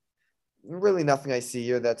C. Really nothing I see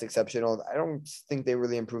here that's exceptional. I don't think they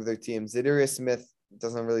really improved their team. Zadarius Smith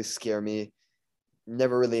doesn't really scare me.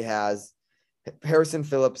 Never really has. Harrison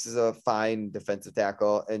Phillips is a fine defensive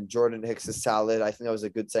tackle, and Jordan Hicks is solid. I think that was a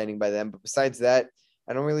good signing by them. But besides that,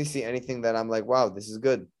 I don't really see anything that I'm like, wow, this is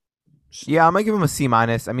good. Yeah, I'm going to give him a C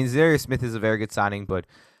minus. I mean, Zadarius Smith is a very good signing, but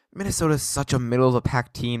Minnesota is such a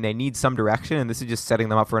middle-of-the-pack team. They need some direction, and this is just setting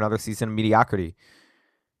them up for another season of mediocrity.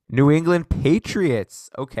 New England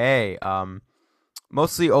Patriots. Okay.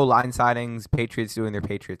 Mostly O-line signings, Patriots doing their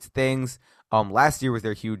Patriots things. Last year was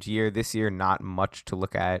their huge year. This year, not much to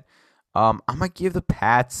look at. I'm going to give the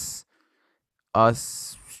Pats a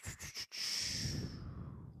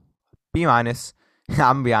B minus. I'm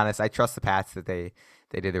going to be honest. I trust the Pats that they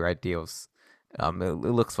did the right deals. It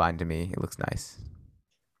looks fine to me. It looks nice.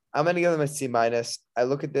 I'm going to give them a C minus. I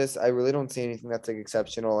look at this. I really don't see anything that's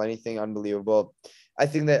exceptional, anything unbelievable. I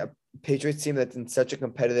think that a Patriots team that's in such a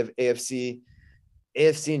competitive AFC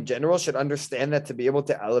in general should understand that to be able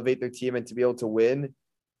to elevate their team and to be able to win,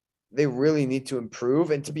 they really need to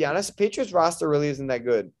improve. And to be honest, Patriots roster really isn't that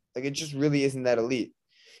good. It just really isn't that elite.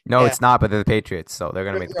 No, it's not, but they're the Patriots, so they're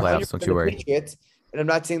going to make the playoffs. Don't you worry. Patriots, and I'm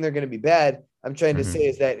not saying they're going to be bad. I'm trying to say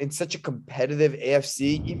is that in such a competitive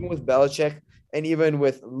AFC, even with Belichick and even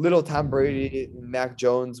with little Tom Brady, Mac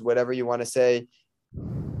Jones, whatever you want to say,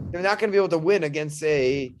 they're not going to be able to win against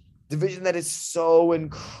a division that is so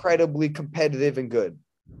incredibly competitive and good.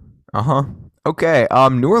 Okay.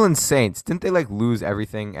 New Orleans Saints. Didn't they lose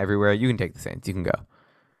everything everywhere? You can take the Saints. You can go.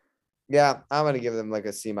 Yeah, I'm going to give them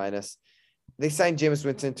a C minus. They signed Jameis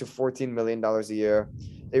Winston to $14 million a year.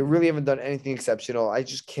 They really haven't done anything exceptional. I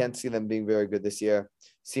just can't see them being very good this year.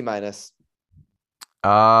 C minus. Yeah,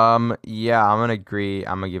 I'm gonna agree.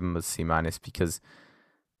 I'm gonna give him a C minus because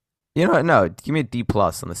no, give me a D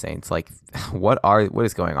plus on the Saints. Like, what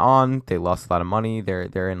is going on? They lost a lot of money.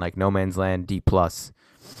 They're in like no man's land. D plus.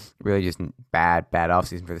 Really just bad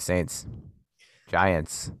offseason for the Saints.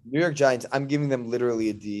 Giants. New York Giants, I'm giving them literally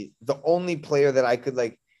a D. The only player that I could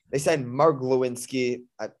they signed Mark Lewinsky.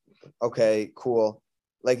 Okay, cool.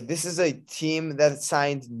 Like, this is a team that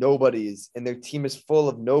signed nobodies, and their team is full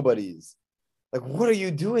of nobodies. Like, what are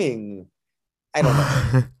you doing? I don't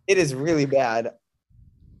know. It is really bad.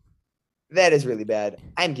 That is really bad.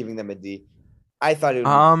 I'm giving them a D. I thought it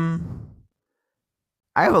would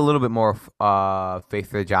I have a little bit more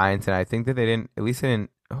faith for the Giants, and I think that they didn't.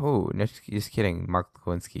 Oh, no, just kidding. Mark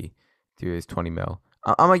Lewinsky threw his 20 mil.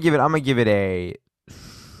 I'm gonna give it a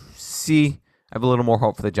C. I have a little more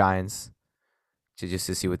hope for the Giants to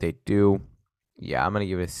see what they do. Yeah, I'm gonna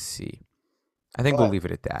give it a C. I think we'll leave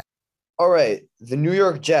it at that. All right, the New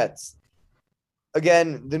York Jets.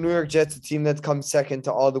 Again, the New York Jets, a team that comes second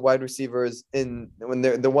to all the wide receivers when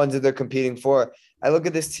they're the ones that they're competing for. I look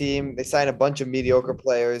at this team; they sign a bunch of mediocre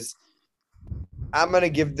players. I'm gonna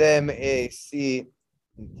give them a C.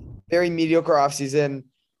 Very mediocre offseason.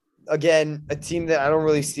 Again, a team that I don't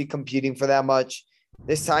really see competing for that much.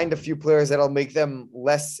 They signed a few players that'll make them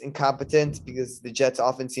less incompetent because the Jets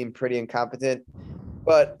often seem pretty incompetent.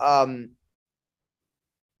 But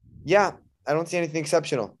yeah, I don't see anything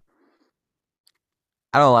exceptional.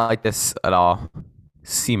 I don't like this at all.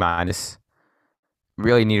 C minus.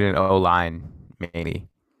 Really need an O line, maybe.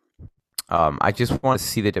 I just want to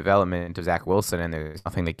see the development of Zach Wilson, and there's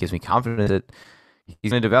nothing that gives me confidence that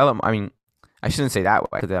he's going to develop. I mean, I shouldn't say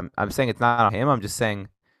that way. I'm saying it's not on him. I'm just saying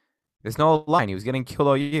there's no line. He was getting killed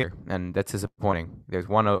all year, and that's disappointing. There's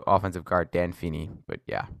one offensive guard, Dan Feeney, but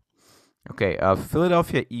yeah. Okay,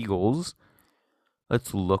 Philadelphia Eagles.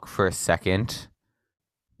 Let's look for a second.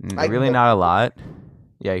 Really not a lot.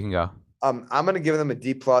 Yeah, you can go. I'm going to give them a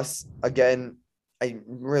D plus. Again, I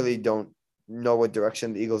really don't know what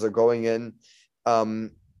direction the Eagles are going in.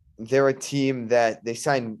 They're a team that they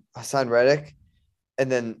signed Hassan Reddick,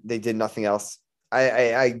 and then they did nothing else.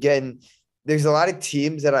 Again, there's a lot of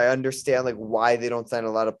teams that I understand why they don't sign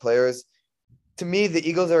a lot of players. To me, the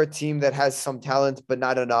Eagles are a team that has some talent, but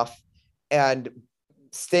not enough. And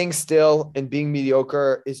staying still and being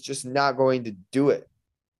mediocre is just not going to do it.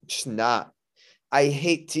 Just not. I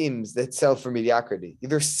hate teams that sell for mediocrity.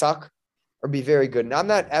 Either suck or be very good. And I'm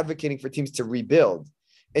not advocating for teams to rebuild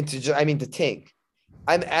and to tank.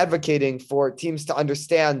 I'm advocating for teams to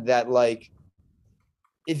understand that,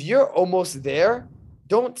 if you're almost there,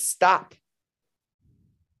 don't stop.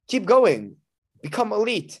 Keep going. Become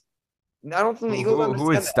elite. And I don't think the Eagles understand who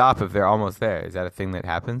would that. stop if they're almost there? Is that a thing that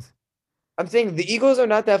happens? I'm saying the Eagles are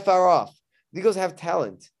not that far off. The Eagles have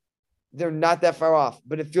talent. They're not that far off,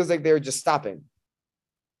 but it feels like they're just stopping.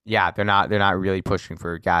 Yeah, they're not really pushing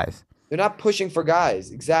for guys. They're not pushing for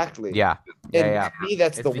guys. Exactly. Yeah. To me,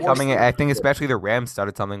 that's it's the becoming, worst. I think especially the Rams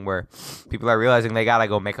started something where people are realizing they got to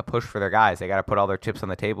go make a push for their guys. They got to put all their chips on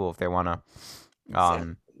the table if they want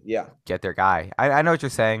to get their guy. I know what you're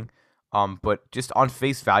saying, but just on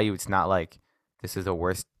face value, it's not like this is the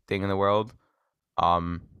worst thing in the world.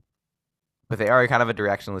 But they are kind of a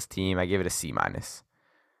directionless team. I give it a C minus.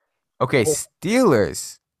 Okay,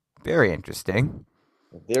 Steelers. Very interesting.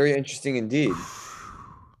 Very interesting indeed.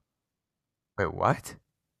 Wait, what?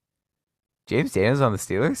 James Daniels on the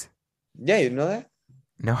Steelers? Yeah, you know that?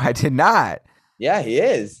 No, I did not. Yeah, he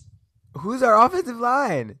is. Who's our offensive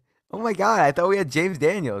line? Oh my God, I thought we had James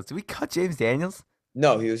Daniels. Did we cut James Daniels?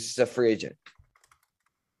 No, he was just a free agent.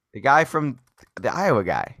 The guy from the Iowa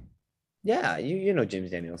guy. Yeah, you know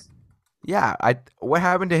James Daniels. Yeah, what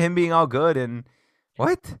happened to him being all good and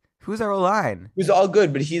what? Who's our line? He was all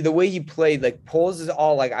good, but the way he played, Poles is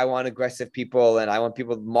all I want aggressive people and I want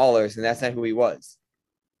people maulers, and that's not who he was.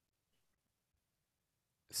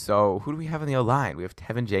 So who do we have on the O-line? We have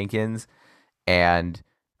Tevin Jenkins and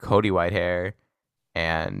Cody Whitehair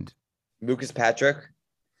and Lucas Patrick.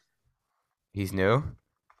 He's new?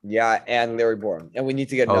 Yeah, and Larry Borum. And we need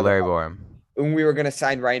to get another Larry Borum. And we were going to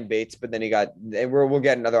sign Ryan Bates, but then we'll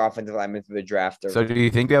get another offensive lineman through the draft. So do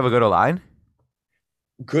you think we have a good O-line?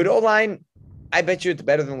 Good O-line, I bet you it's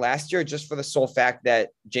better than last year just for the sole fact that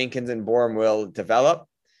Jenkins and Borum will develop.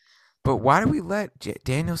 But why do we let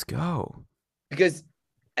Daniels go? Because,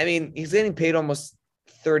 he's getting paid almost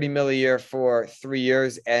 $30 million a year for 3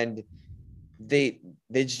 years, and they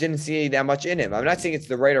just didn't see that much in him. I'm not saying it's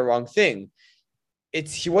the right or wrong thing.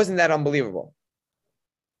 He wasn't that unbelievable.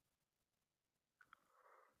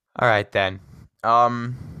 All right then.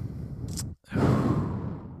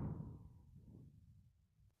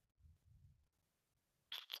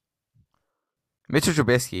 Mitchell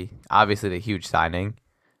Trubisky, obviously the huge signing.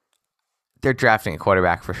 They're drafting a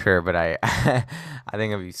quarterback for sure, but I I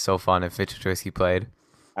think it'd be so fun if Mitchell Trubisky played.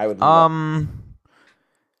 I would love. Um,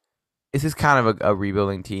 this is kind of a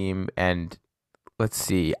rebuilding team, and let's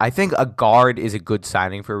see. I think a guard is a good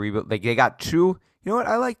signing for a rebuild. Like they got two. You know what?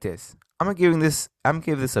 I like this. I'm gonna give this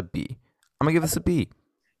a B. I'm gonna give this a B.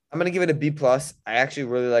 I'm gonna give it a B plus. I actually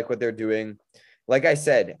really like what they're doing. Like I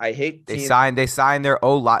said, I hate They teams. signed their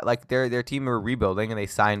O line, like their team were rebuilding, and they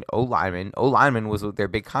signed O lineman. O lineman was with their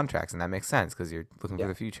big contracts, and that makes sense because you're looking Yeah. for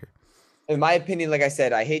the future. In my opinion, like I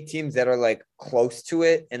said, I hate teams that are like close to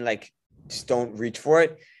it and like just don't reach for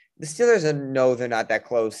it. The Steelers are no, they're not that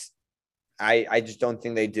close. I just don't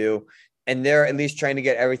think they do. And they're at least trying to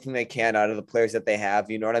get everything they can out of the players that they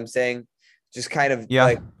have. You know what I'm saying? Just kind of Yeah.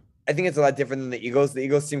 like I think it's a lot different than the Eagles. The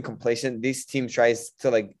Eagles seem complacent. These teams tries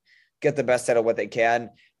to like get the best out of what they can.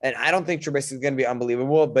 And I don't think Trubisky is going to be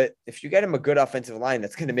unbelievable, but if you get him a good offensive line,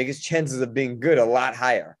 that's going to make his chances of being good a lot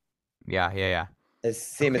higher. Yeah. It's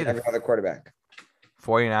the same as Okay, every other quarterback.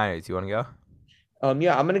 49ers, you want to go?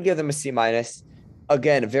 Yeah, I'm going to give them a C minus.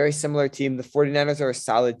 Again, a very similar team. The 49ers are a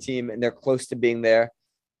solid team and they're close to being there.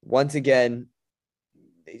 Once again,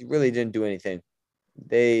 they really didn't do anything.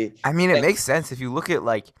 I mean, it makes sense if you look at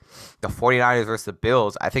like the 49ers versus the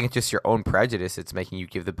Bills. I think it's just your own prejudice. It's making you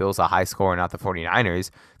give the Bills a high score and not the 49ers.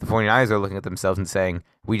 The 49ers are looking at themselves and saying,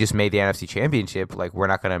 we just made the NFC Championship. Like, we're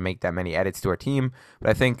not going to make that many edits to our team. But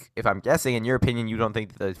I think, if I'm guessing, in your opinion, you don't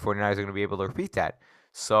think the 49ers are going to be able to repeat that.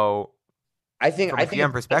 So, from a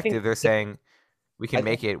GM perspective, they're saying, we can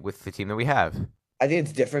make it with the team that we have. I think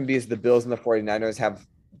it's different because the Bills and the 49ers have,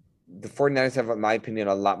 in my opinion,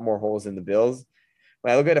 a lot more holes than the Bills.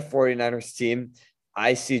 When I look at a 49ers team,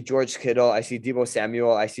 I see George Kittle, I see Deebo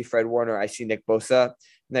Samuel, I see Fred Warner, I see Nick Bosa,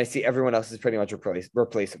 and I see everyone else is pretty much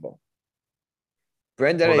replaceable.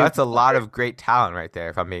 Well, that's a lot of great talent right there.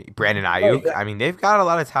 If I'm Brandon Ayuk, I mean, they've got a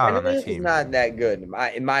lot of talent on that He's team. not that good,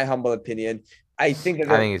 in my humble opinion. I think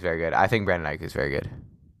he's very good. I think Brandon Ayuk is very good.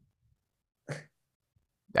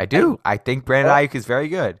 I do. I think Brandon Ayuk is very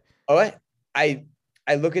good.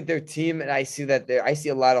 I look at their team and I see that I see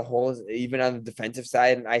a lot of holes even on the defensive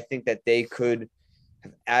side, and I think that they could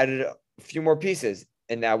have added a few more pieces,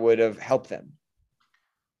 and that would have helped them.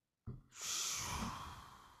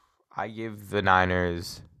 I give the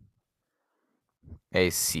Niners a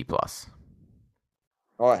C plus.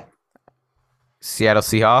 Oh, Seattle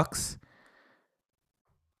Seahawks.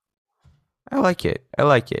 I like it.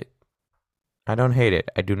 I don't hate it.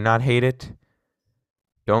 I do not hate it.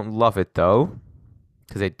 Don't love it though,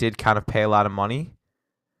 because they did kind of pay a lot of money.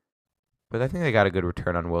 But I think they got a good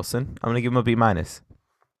return on Wilson. I'm gonna give him a B minus.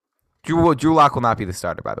 Drew Lock will not be the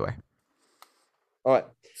starter, by the way. all right.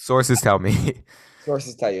 Sources tell me.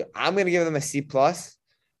 Sources tell you. I'm gonna give them a C plus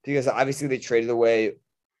because obviously they traded away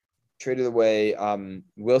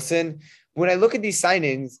Wilson. When I look at these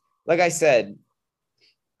signings, like I said,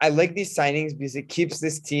 I like these signings because it keeps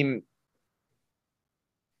this team.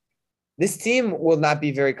 This team will not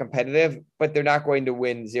be very competitive, but they're not going to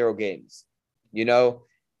win 0 games. You know,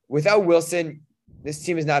 without Wilson, this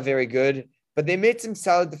team is not very good, but they made some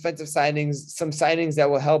solid defensive signings, some signings that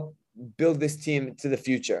will help build this team to the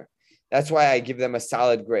future. That's why I give them a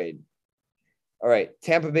solid grade. All right,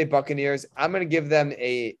 Tampa Bay Buccaneers, I'm going to give them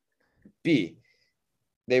a B.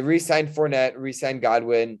 They re-signed Fournette, re-signed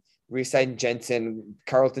Godwin, re-signed Jensen,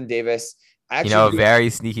 Carlton Davis. Actually,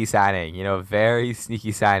 very sneaky signing.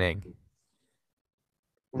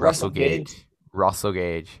 Russell Gage.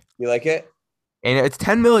 You like it? And it's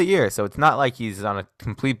 $10 million a year, so it's not like he's on a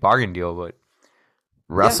complete bargain deal, but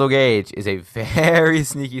Russell Gage is a very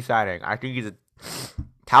sneaky signing. I think he's a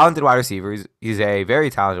talented wide receiver. He's a very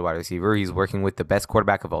talented wide receiver. He's working with the best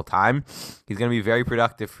quarterback of all time. He's going to be very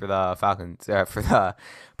productive for the Falcons, for the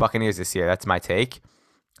Buccaneers this year. That's my take.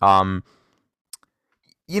 You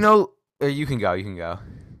can go. I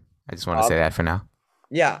just want to say that for now.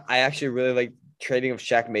 Yeah, I actually really like trading of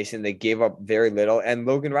Shaq Mason. They gave up very little, and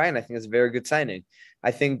Logan Ryan, I think, is a very good signing. I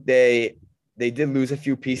think they did lose a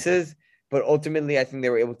few pieces, but ultimately, I think they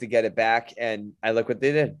were able to get it back, and I like what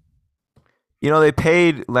they did. They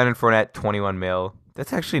paid Leonard Fournette $21 million.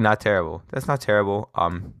 That's actually not terrible. That's not terrible.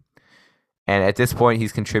 And at this point,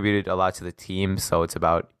 he's contributed a lot to the team, so it's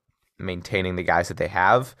about maintaining the guys that they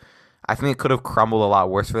have. I think it could have crumbled a lot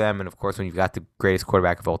worse for them, and of course, when you've got the greatest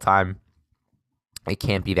quarterback of all time, it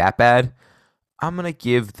can't be that bad. I'm going to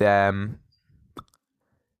give them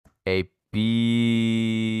a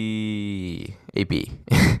B.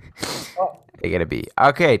 They get a B.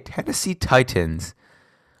 Okay, Tennessee Titans.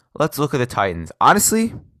 Let's look at the Titans.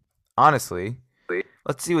 Honestly,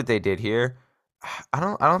 let's see what they did here. I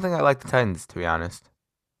don't think I like the Titans, to be honest.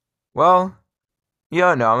 Well,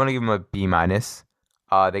 yeah, no, I'm gonna give them a B minus.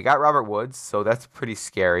 They got Robert Woods, so that's pretty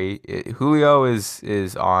scary. Julio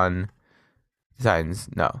is on the Titans.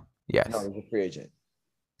 No, yes, No, he's a free agent.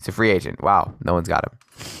 it's a free agent. Wow, no one's got him.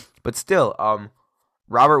 But still,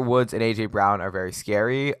 Robert Woods and AJ Brown are very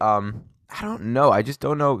scary. I don't know. I just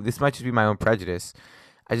don't know. This might just be my own prejudice.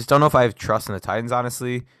 I just don't know if I have trust in the Titans,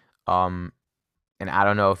 honestly. And I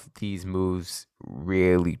don't know if these moves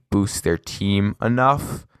really boost their team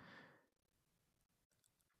enough.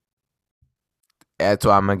 That's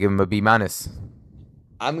why I'm gonna give him a B minus.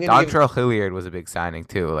 I'm gonna give, Dontrell Hilliard was a big signing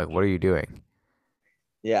too. Like, what are you doing?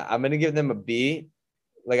 yeah, I'm gonna give them a B.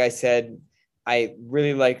 Like I said, I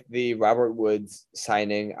really like the Robert Woods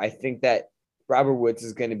signing. I think that Robert Woods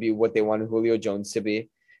is going to be what they wanted Julio Jones to be.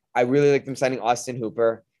 I really like them signing Austin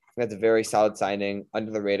Hooper. That's a very solid signing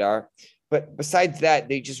under the radar. But besides that,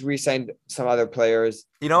 they just re-signed some other players.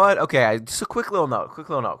 You know what? Okay, just a quick little note.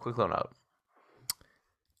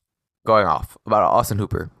 Going off about Austin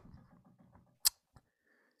Hooper.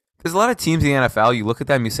 There's a lot of teams in the NFL, you look at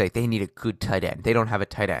them, you say, they need a good tight end. They don't have a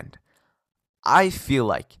tight end. I feel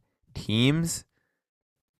like teams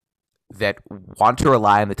that want to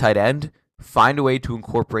rely on the tight end find a way to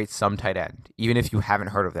incorporate some tight end. Even if you haven't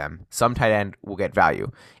heard of them, some tight end will get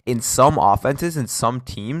value. In some offenses and some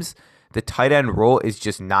teams, the tight end role is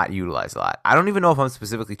just not utilized a lot. I don't even know if I'm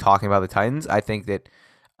specifically talking about the Titans. I think that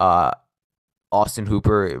Austin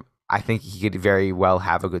Hooper, I think he could very well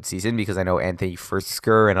have a good season because I know Anthony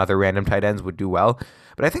Firkser and other random tight ends would do well.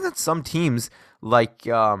 But I think that some teams, like,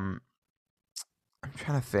 I'm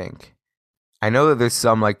trying to think. I know that there's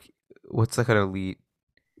some, like, what's like an elite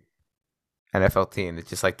NFL team that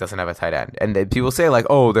just like doesn't have a tight end. And then people say like,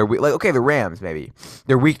 oh, they're like, okay, the Rams maybe.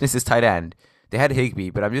 Their weakness is tight end. They had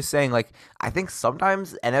Higbee, but I'm just saying, like, I think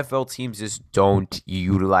sometimes NFL teams just don't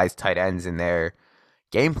utilize tight ends in their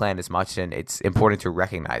game plan as much, and it's important to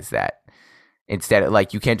recognize that. Instead,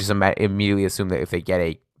 like, you can't just immediately assume that if they get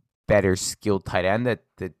a better skilled tight end, that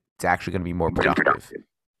it's actually going to be more productive.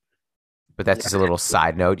 But that's just a little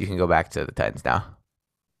side note. You can go back to the Titans now.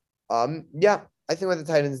 Yeah, I think what the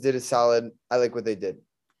Titans did is solid. I like what they did.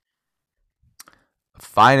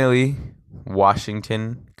 Finally,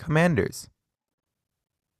 Washington Commanders.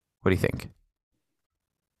 What do you think?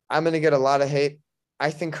 I'm going to get a lot of hate.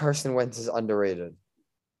 I think Carson Wentz is underrated.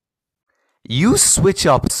 You switch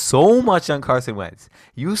up so much on Carson Wentz.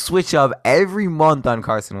 You switch up every month on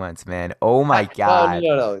Carson Wentz, man. Oh, my God.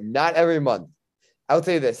 No. Not every month. I'll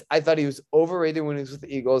tell you this. I thought he was overrated when he was with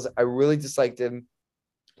the Eagles. I really disliked him.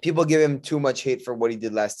 People give him too much hate for what he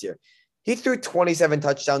did last year. He threw 27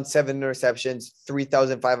 touchdowns, 7 interceptions,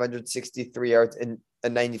 3,563 yards, and a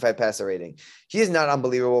 95 passer rating. He is not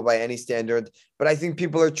unbelievable by any standard, but I think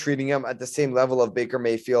people are treating him at the same level of Baker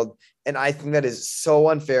Mayfield, and I think that is so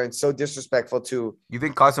unfair and so disrespectful to. You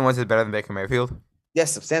think Carson Wentz is better than Baker Mayfield?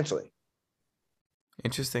 Yes, substantially.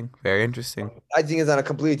 Interesting. Very interesting. I think it's on a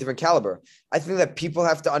completely different caliber. I think that people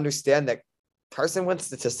have to understand that Carson Wentz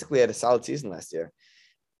statistically had a solid season last year.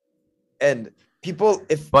 And people,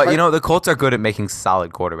 But, you know, the Colts are good at making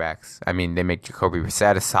solid quarterbacks. I mean, they make Jacoby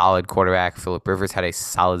Brissett a solid quarterback. Phillip Rivers had a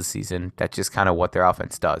solid season. That's just kind of what their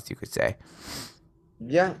offense does, you could say.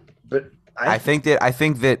 Yeah, but I think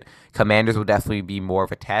that Commanders will definitely be more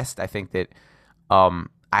of a test. I think that I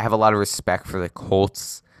have a lot of respect for the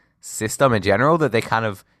Colts system in general, that they kind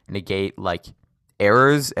of negate like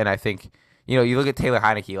errors. And I think, you know, you look at Taylor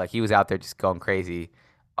Heineke, like he was out there just going crazy.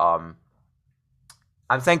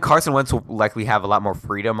 I'm saying Carson Wentz will likely have a lot more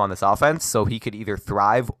freedom on this offense, so he could either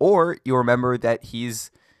thrive or you remember that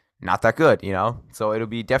he's not that good, you know? So it'll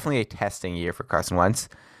be definitely a testing year for Carson Wentz.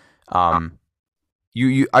 Are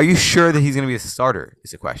you sure that he's going to be a starter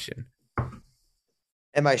is the question.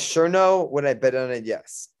 Am I sure? No. Would I bet on it?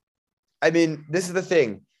 Yes. I mean, this is the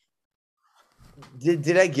thing.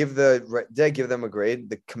 Did I give them a grade,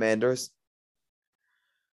 the Commanders?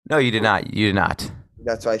 No, you did not. You did not.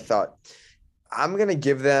 That's what I thought. I'm going to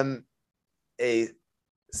give them a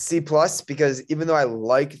C+ because even though I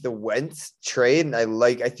like the Wentz trade and I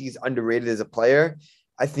think he's underrated as a player,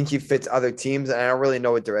 I think he fits other teams and I don't really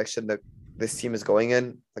know what direction that this team is going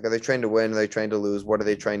in. Like, are they trying to win? Are they trying to lose? What are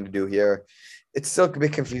they trying to do here? It's still a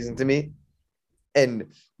bit confusing to me. And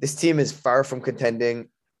this team is far from contending.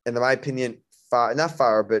 And in my opinion, not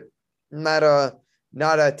far, but not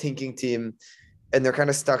a tanking team. And they're kind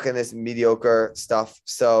of stuck in this mediocre stuff.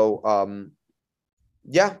 So,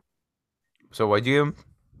 yeah. So what'd you give him?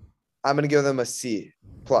 I'm going to give them a C+.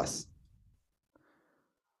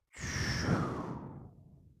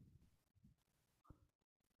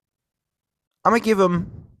 I'm gonna give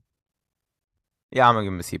him. Yeah, I'm gonna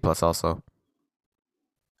give him a C plus also.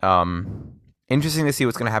 Interesting to see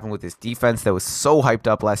what's gonna happen with this defense that was so hyped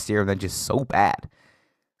up last year and then just so bad.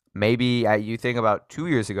 Maybe you think about 2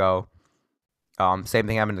 years ago. Same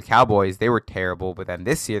thing happened to the Cowboys. They were terrible, but then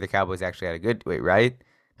this year the Cowboys actually had a good. Wait, right?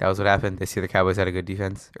 That was what happened. This year the Cowboys had a good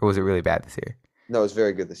defense, or was it really bad this year? No, it's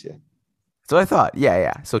very good this year. That's what I thought.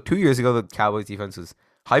 Yeah. So 2 years ago the Cowboys defense was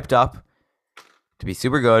hyped up to be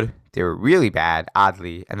super good. They were really bad,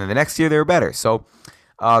 oddly, and then the next year they were better. So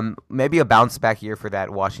maybe a bounce back year for that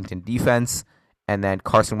Washington defense, and then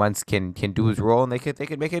Carson Wentz can do his role, and they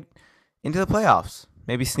could make it into the playoffs.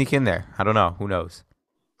 Maybe sneak in there. I don't know. Who knows?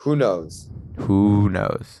 Who knows? Who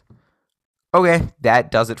knows? Okay, that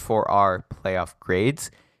does it for our playoff grades.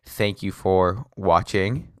 Thank you for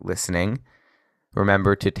watching, listening.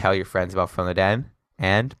 Remember to tell your friends about From the Den,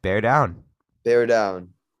 and bear down. Bear down.